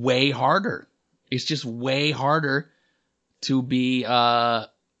just way harder. It's just way harder to be a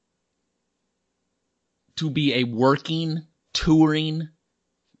working, touring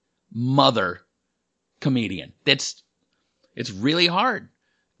mother comedian. It's really hard.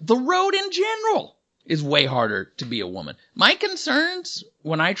 The road in general is way harder to be a woman. My concerns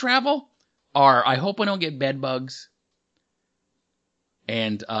when I travel are, I hope I don't get bed bugs,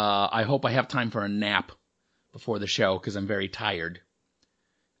 and I hope I have time for a nap before the show because I'm very tired.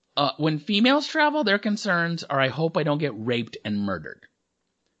 When females travel, their concerns are, I hope I don't get raped and murdered.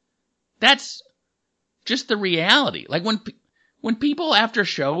 That's just the reality. Like when people after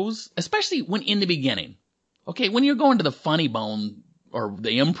shows, especially when in the beginning, okay, when you're going to the Funny Bone or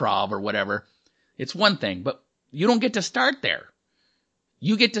the Improv or whatever, it's one thing, but you don't get to start there.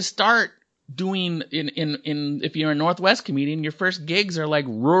 You get to start doing if you're a Northwest comedian, your first gigs are like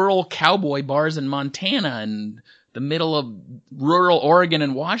rural cowboy bars in Montana and the middle of rural Oregon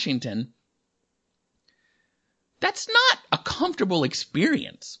and Washington. That's not a comfortable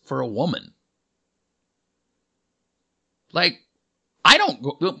experience for a woman. Like, I don't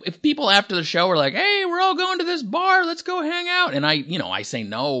go, if people after the show are like, hey, we're all going to this bar, let's go hang out. And I say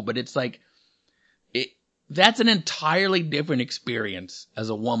no, but it's like, that's an entirely different experience as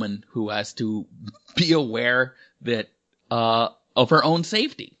a woman who has to be aware that, of her own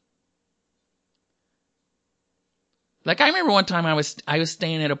safety. Like, I remember one time I was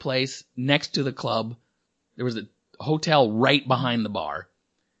staying at a place next to the club. There was a hotel right behind the bar.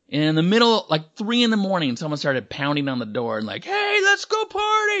 And in the middle, like 3 a.m, someone started pounding on the door and like, hey, let's go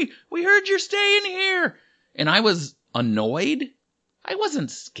party. We heard you're staying here. And I was annoyed. I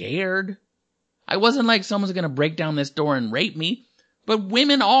wasn't scared. I wasn't like someone's going to break down this door and rape me. But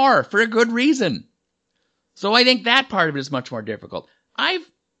women are, for a good reason. So I think that part of it is much more difficult. I've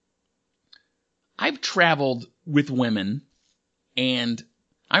traveled with women, and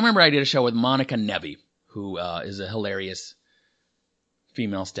I remember I did a show with Monica Nevi, who is a hilarious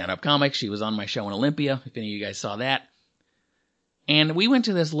female stand-up comic. She was on my show in Olympia, if any of you guys saw that. And we went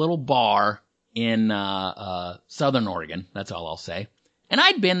to this little bar in Southern Oregon, that's all I'll say. And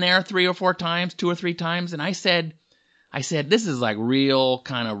I'd been there 2 or 3 times, and I said, this is like real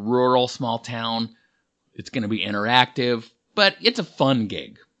kind of rural, small town. It's going to be interactive, but it's a fun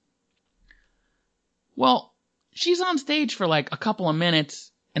gig. Well, she's on stage for like a couple of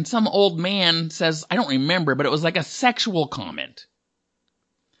minutes, and some old man says, I don't remember, but it was like a sexual comment.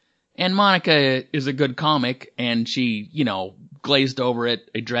 And Monica is a good comic, and she, glazed over it,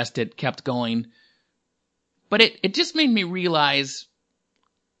 addressed it, kept going. But it just made me realize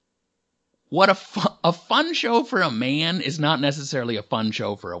what a fun show for a man is not necessarily a fun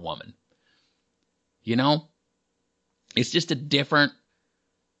show for a woman. It's just a different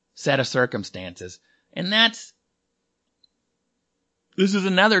set of circumstances. And this is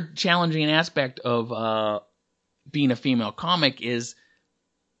another challenging aspect of being a female comic is,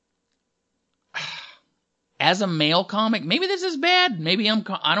 as a male comic, maybe this is bad. Maybe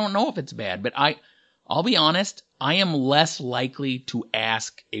I don't know if it's bad, but I'll be honest, I am less likely to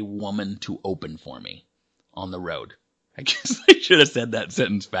ask a woman to open for me on the road. I guess I should have said that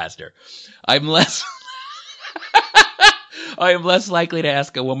sentence faster. I am less likely to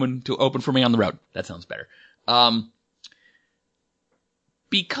ask a woman to open for me on the road. That sounds better.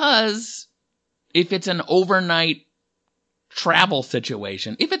 Because if it's an overnight travel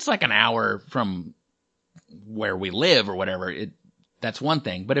situation, if it's like an hour from where we live or whatever, that's one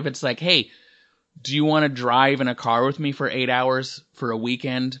thing. But if it's like, hey, do you want to drive in a car with me for 8 hours for a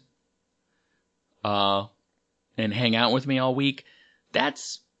weekend, and hang out with me all week? I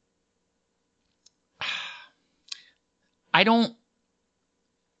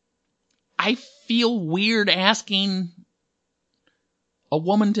feel weird asking a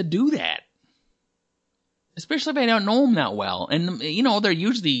woman to do that. Especially if I don't know them that well. And, they're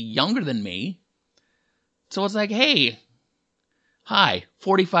usually younger than me. So it's like, hey, hi,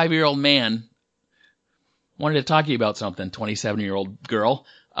 45-year-old man. Wanted to talk to you about something, 27-year-old girl.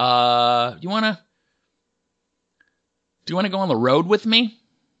 Do you want to go on the road with me?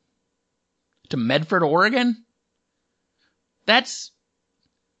 To Medford, Oregon? I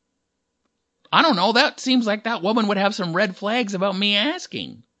don't know, that seems like that woman would have some red flags about me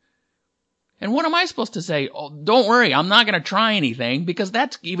asking. And what am I supposed to say? Oh, don't worry, I'm not going to try anything, because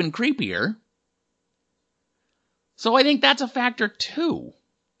that's even creepier. So I think that's a factor too.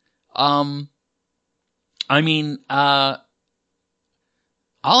 I'll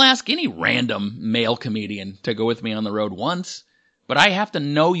ask any random male comedian to go with me on the road once, but I have to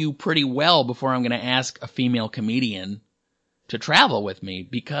know you pretty well before I'm going to ask a female comedian to travel with me,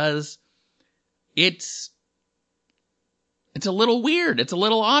 because it's a little weird. It's a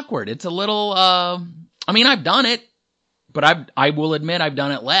little awkward. It's a little, I've done it, but I will admit I've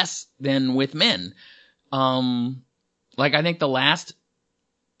done it less than with men. I think the last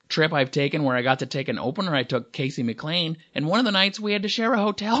trip I've taken where I got to take an opener, I took Casey McLean, and one of the nights we had to share a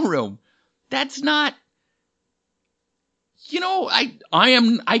hotel room. That's not,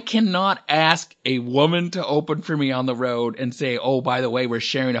 I cannot ask a woman to open for me on the road and say, oh, by the way, we're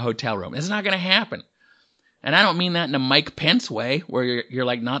sharing a hotel room. It's not going to happen. And I don't mean that in a Mike Pence way, where you're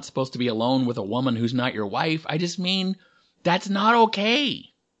like not supposed to be alone with a woman who's not your wife. I just mean that's not okay.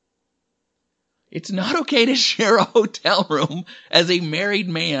 It's not okay to share a hotel room as a married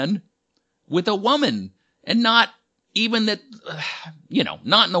man with a woman. And not even that,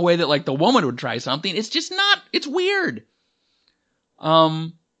 not in the way that like the woman would try something. It's just not, it's weird.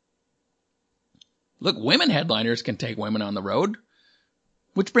 Look, women headliners can take women on the road,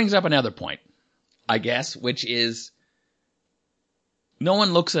 which brings up another point, I guess, which is no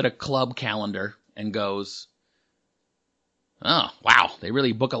one looks at a club calendar and goes, oh, wow, they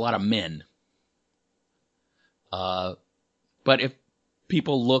really book a lot of men. But if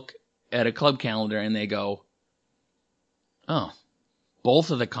people look at a club calendar and they go, oh,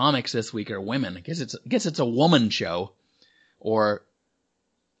 both of the comics this week are women. I guess it's a woman show. Or,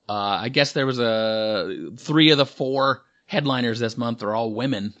 I guess there was 3 of the 4 headliners this month are all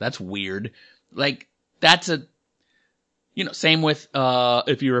women. That's weird. Like, that's same with,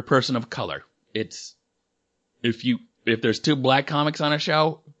 if you're a person of color. It's, if there's 2 black comics on a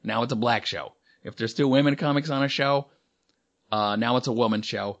show, now it's a black show. If there's 2 women comics on a show, now it's a woman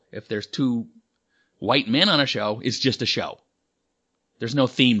show. If there's 2 white men on a show, it's just a show. There's no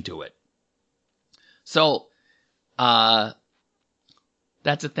theme to it. So,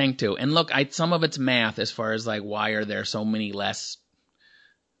 that's a thing too. And look, some of it's math as far as like, why are there so many less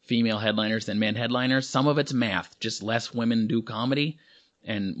female headliners than men headliners? Some of it's math. Just less women do comedy,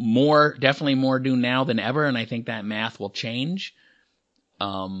 and definitely more do now than ever. And I think that math will change.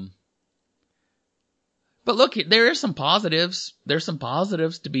 But look, there are some positives. There's some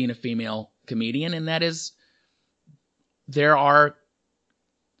positives to being a female comedian, and that is there are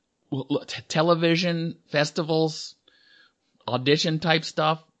television festivals, audition type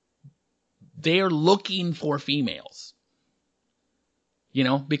stuff. They are looking for females,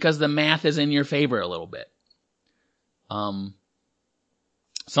 because the math is in your favor a little bit.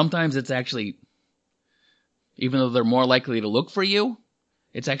 Sometimes it's actually, even though they're more likely to look for you,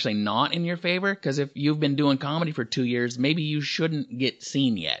 it's actually not in your favor, because if you've been doing comedy for 2 years, maybe you shouldn't get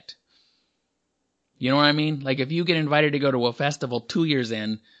seen yet. You know what I mean? Like, if you get invited to go to a festival 2 years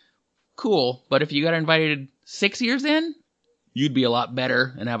in, cool. But if you got invited 6 years in, you'd be a lot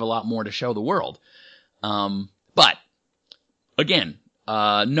better and have a lot more to show the world. But, again,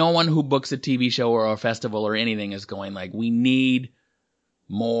 no one who books a TV show or a festival or anything is going like, we need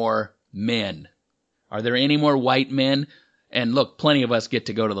more men. Are there any more white men? And look, plenty of us get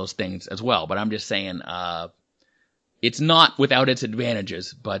to go to those things as well. But I'm just saying, it's not without its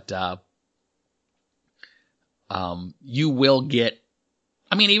advantages. But you will get,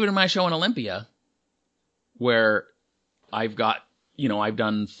 even in my show in Olympia, where I've got, I've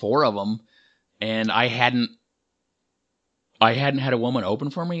done 4 of them, and I hadn't had a woman open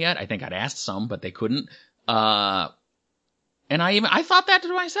for me yet. I think I'd asked some, but they couldn't. And I thought that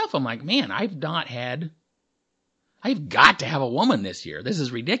to myself. I'm like, man, I've got to have a woman this year. This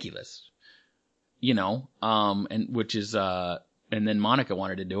is ridiculous. And which is, and then Monica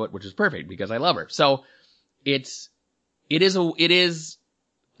wanted to do it, which is perfect because I love her. So it is,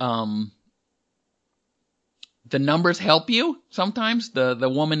 the numbers help you sometimes. The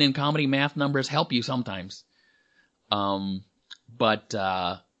woman in comedy math numbers help you sometimes. But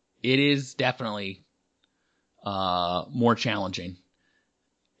it is definitely, more challenging.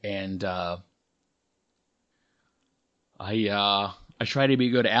 And, I try to be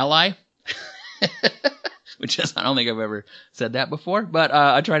a good ally, which is, I don't think I've ever said that before, but,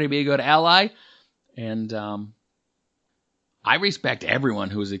 I try to be a good ally. And, I respect everyone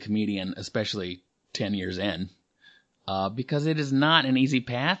who is a comedian, especially 10 years in, because it is not an easy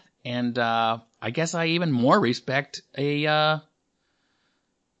path. And, I guess I even more respect a,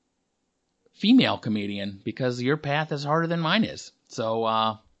 female comedian, because your path is harder than mine is.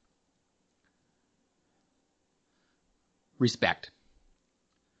 So, respect.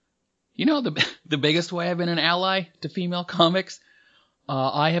 The biggest way I've been an ally to female comics,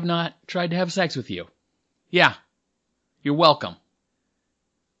 I have not tried to have sex with you. Yeah, you're welcome.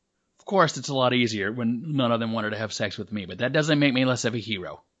 Of course, it's a lot easier when none of them wanted to have sex with me, but that doesn't make me less of a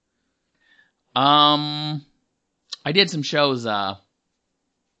hero. I did some shows,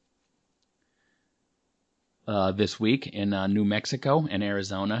 this week in, New Mexico and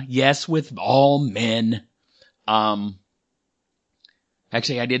Arizona. Yes, with all men.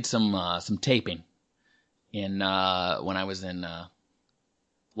 Actually, I did some taping when I was in,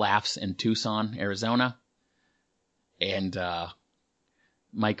 Laughs in Tucson, Arizona. And,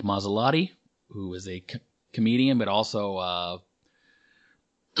 Mike Mazzalotti, who is a comedian, but also,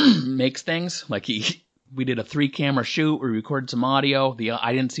 makes things. Like we did a 3-camera shoot. We recorded some audio.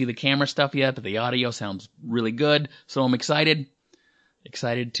 I didn't see the camera stuff yet, but the audio sounds really good. So I'm excited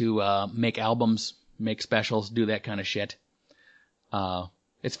to, make albums, make specials, do that kind of shit.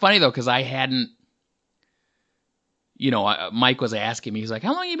 It's funny though, cause I hadn't, Mike was asking me, he's like,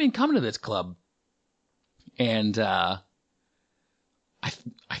 how long have you been coming to this club? And, I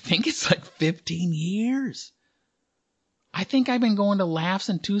think it's like 15 years. I think I've been going to Laughs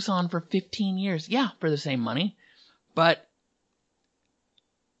in Tucson for 15 years. Yeah, for the same money. But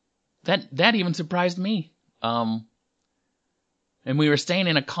that even surprised me. And we were staying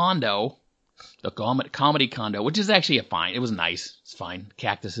in a condo, a comedy condo, which is actually it was nice. It's fine.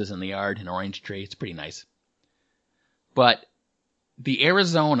 Cactuses in the yard, an orange tree. It's pretty nice. But the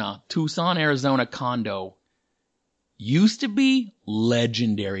Tucson, Arizona condo, used to be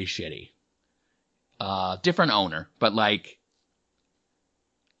legendary shitty. Different owner, but like,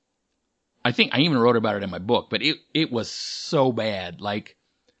 I think I even wrote about it in my book, but it was so bad. Like,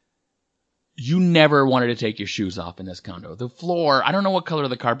 you never wanted to take your shoes off in this condo. The floor, I don't know what color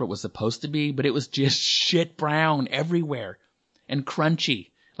the carpet was supposed to be, but it was just shit brown everywhere and crunchy.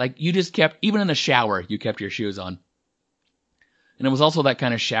 Like, you just kept, even in the shower, you kept your shoes on. And it was also that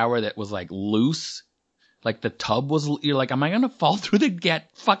kind of shower that was like loose. Like the tub was, you're like, am I going to fall through the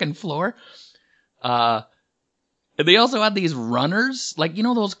fucking floor? They also had these runners, like, you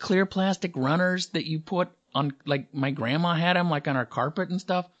know, those clear plastic runners that you put on, like my grandma had them, like on our carpet and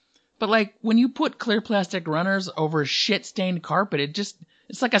stuff. But like, when you put clear plastic runners over shit stained carpet,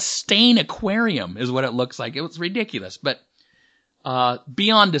 it's like a stain aquarium is what it looks like. It was ridiculous, but,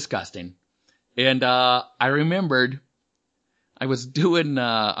 beyond disgusting. And, I remembered I was doing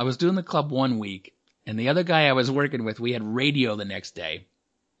the club one week, and the other guy I was working with, we had radio the next day.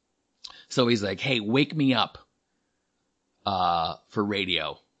 So he's like, hey, wake me up, for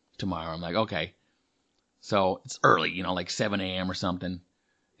radio tomorrow. I'm like, okay. So it's early, you know, like 7 a.m. or something.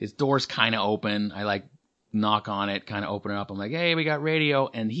 His door's kind of open. I like knock on it, kind of open it up. I'm like, hey, we got radio.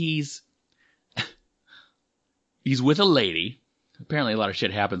 And he's with a lady. Apparently a lot of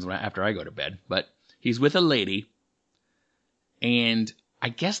shit happens after I go to bed, but he's with a lady. And I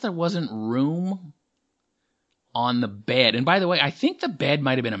guess there wasn't room on the bed. And by the way, I think the bed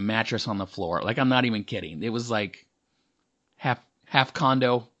might have been a mattress on the floor. Like, I'm not even kidding. It was like half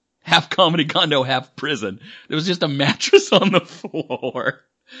condo, half comedy condo, half prison. There was just a mattress on the floor.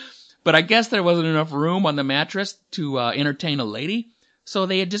 But I guess there wasn't enough room on the mattress to entertain a lady. So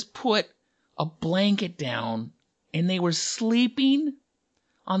they had just put a blanket down and they were sleeping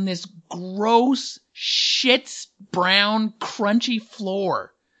on this gross, shit, brown, crunchy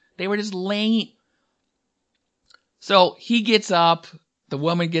floor. They were just laying. So he gets up. The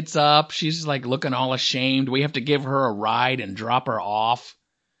woman gets up. She's like looking all ashamed. We have to give her a ride and drop her off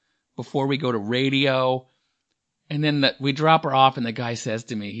before we go to radio. And then we drop her off and the guy says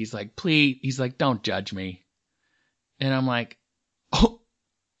to me, he's like, please, he's like, don't judge me. And I'm like, oh,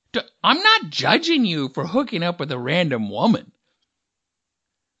 I'm not judging you for hooking up with a random woman.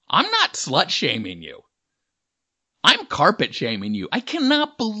 I'm not slut shaming you. I'm carpet shaming you. I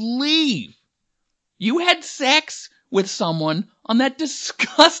cannot believe you had sex with someone on that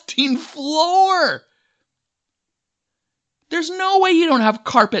disgusting floor. There's no way you don't have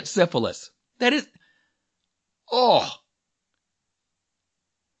carpet syphilis. That is, oh.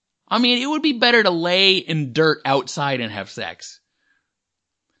 I mean, it would be better to lay in dirt outside and have sex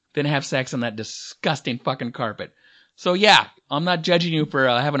than have sex on that disgusting fucking carpet. So yeah, I'm not judging you for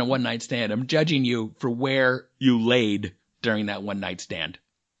having a one night stand. I'm judging you for where you laid during that one night stand.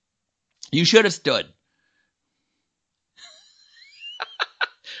 You should have stood.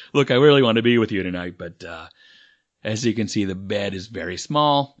 Look, I really want to be with you tonight, but as you can see, the bed is very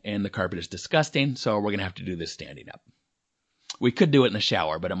small and the carpet is disgusting, so we're going to have to do this standing up. We could do it in the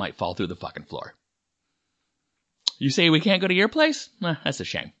shower, but it might fall through the fucking floor. You say we can't go to your place? That's a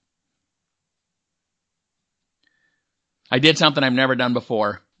shame. I did something I've never done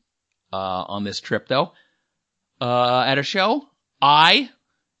before on this trip, though. At a show, I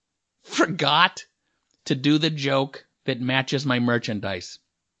forgot to do the joke that matches my merchandise.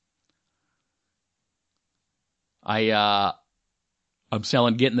 I'm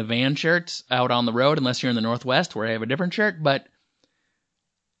selling Get in the Van shirts out on the road, unless you're in the Northwest where I have a different shirt,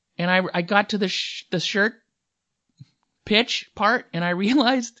 and I got to the shirt pitch part and I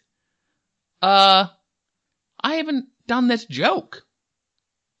realized, I haven't done this joke.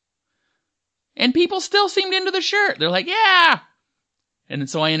 And people still seemed into the shirt. They're like, yeah. And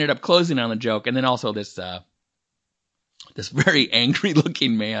so I ended up closing on the joke. And then also this very angry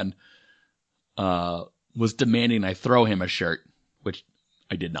looking man, was demanding I throw him a shirt, which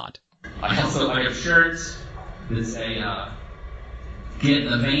I did not. I have shirts that say, Get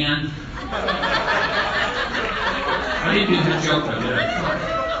in the Van. I didn't do that joke though, did I?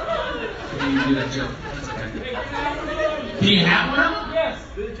 I didn't do that joke. That's okay. Do you have one? Yes.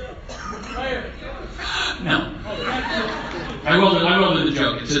 No. I will do the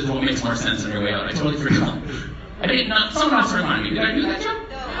joke. It just won't make more sense on your way out. I totally forgot. I didn't not. Someone else remind me. Did I do that joke?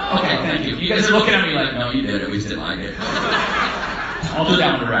 Okay, thank you. You guys are looking at me like, no, you did it. We didn't like it. I'll do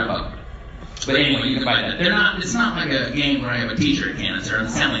that one to wrap up. But anyway, you can buy that. It's not like a game where I have a t-shirt canister and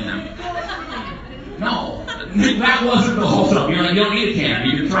selling them. No. That wasn't the whole stuff. You're like, you don't need a can.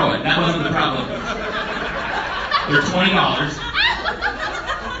 You can throw it. That wasn't the problem. They're $20.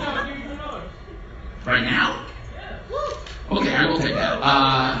 Right now? Okay, I will take that.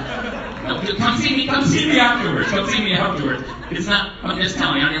 No, come see me see me afterwards. Come see me afterwards. It's not. I'm just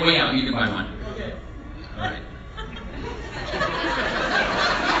telling you. On your way out, you can buy one. Okay. All right.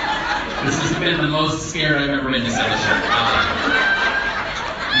 This has been the most scared I've ever been to sell a shirt.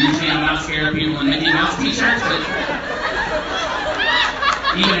 Usually I'm not scared of people in Mickey Mouse t-shirts, but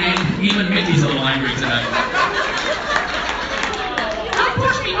even Mickey's a little angry tonight. Don't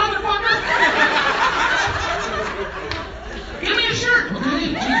push me, motherfucker! Give me a shirt,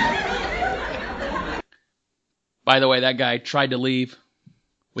 okay? By the way, that guy tried to leave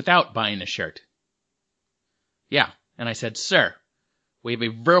without buying a shirt. Yeah, and I said, sir, we have a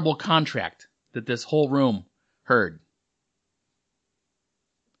verbal contract that this whole room heard.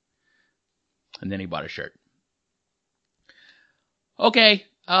 And then he bought a shirt. Okay,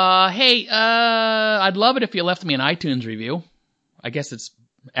 hey, I'd love it if you left me an iTunes review. I guess it's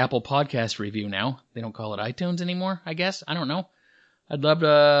Apple Podcast review now. They don't call it iTunes anymore, I guess. I don't know. I'd love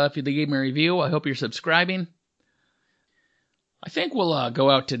to, if you gave me a review. I hope you're subscribing. I think we'll go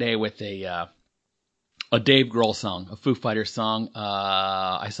out today with a Dave Grohl song, a Foo Fighters song.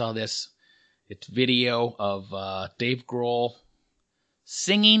 I saw this. It's video of Dave Grohl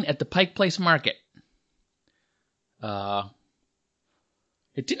singing at the Pike Place Market.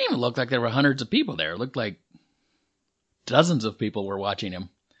 It didn't even look like there were hundreds of people there. It looked like dozens of people were watching him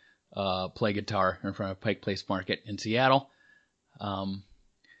play guitar in front of Pike Place Market in Seattle. And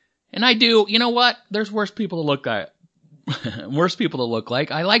I do, you know what? There's worse people to look at. Worse people to look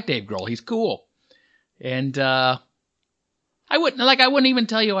like. I like Dave Grohl. He's cool. And I wouldn't even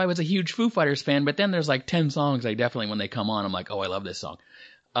tell you I was a huge Foo Fighters fan, but then there's like 10 songs I definitely, when they come on, I'm like, oh, I love this song.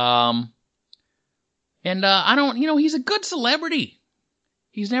 I don't, he's a good celebrity.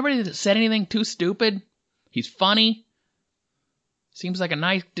 He's never said anything too stupid. He's funny. Seems like a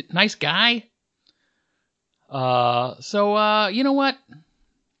nice guy. So you know what?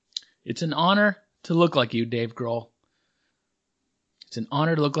 It's an honor to look like you, Dave Grohl. It's an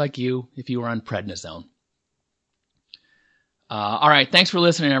honor to look like you if you were on prednisone. All right. Thanks for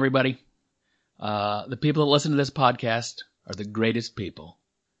listening, everybody. The people that listen to this podcast are the greatest people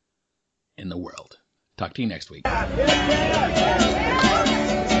in the world. Talk to you next week.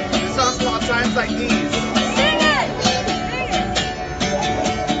 Songs called Times Like These.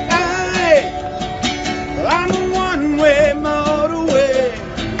 I'm a one-way motorway.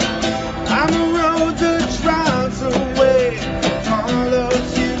 I'm a road that drives away from all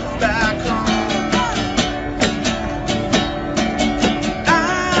those you back home.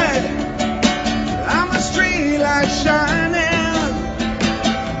 I'm a street light shining.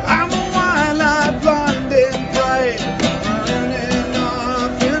 I'm a wine light blinding bright, running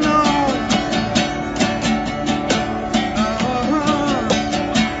off and on.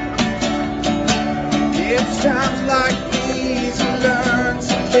 It's times like these you learn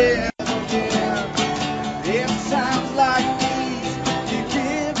to live again. It's times like these you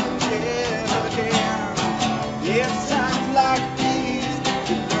give and give again. It's times like these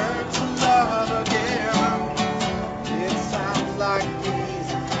you learn to love again. It's times like these,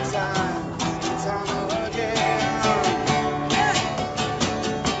 time again.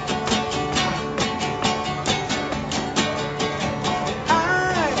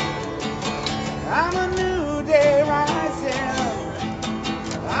 I'm a new day rising.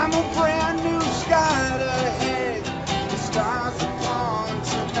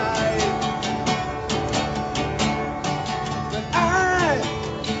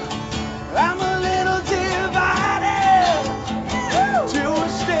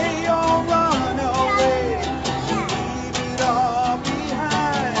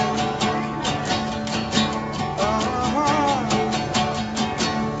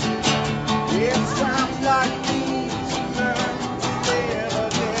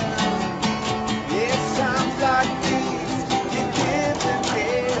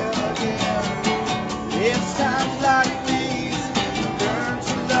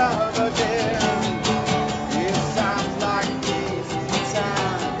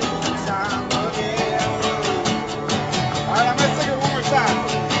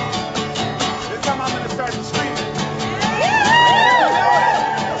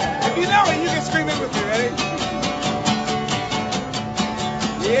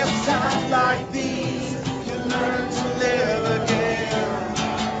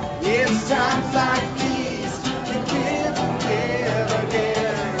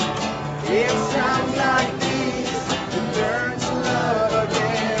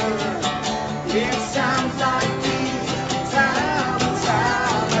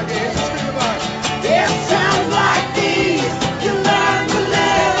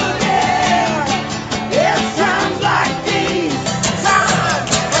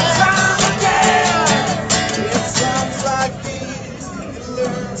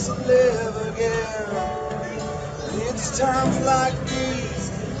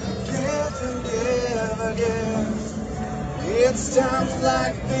 It's times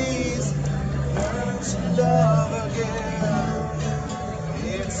like these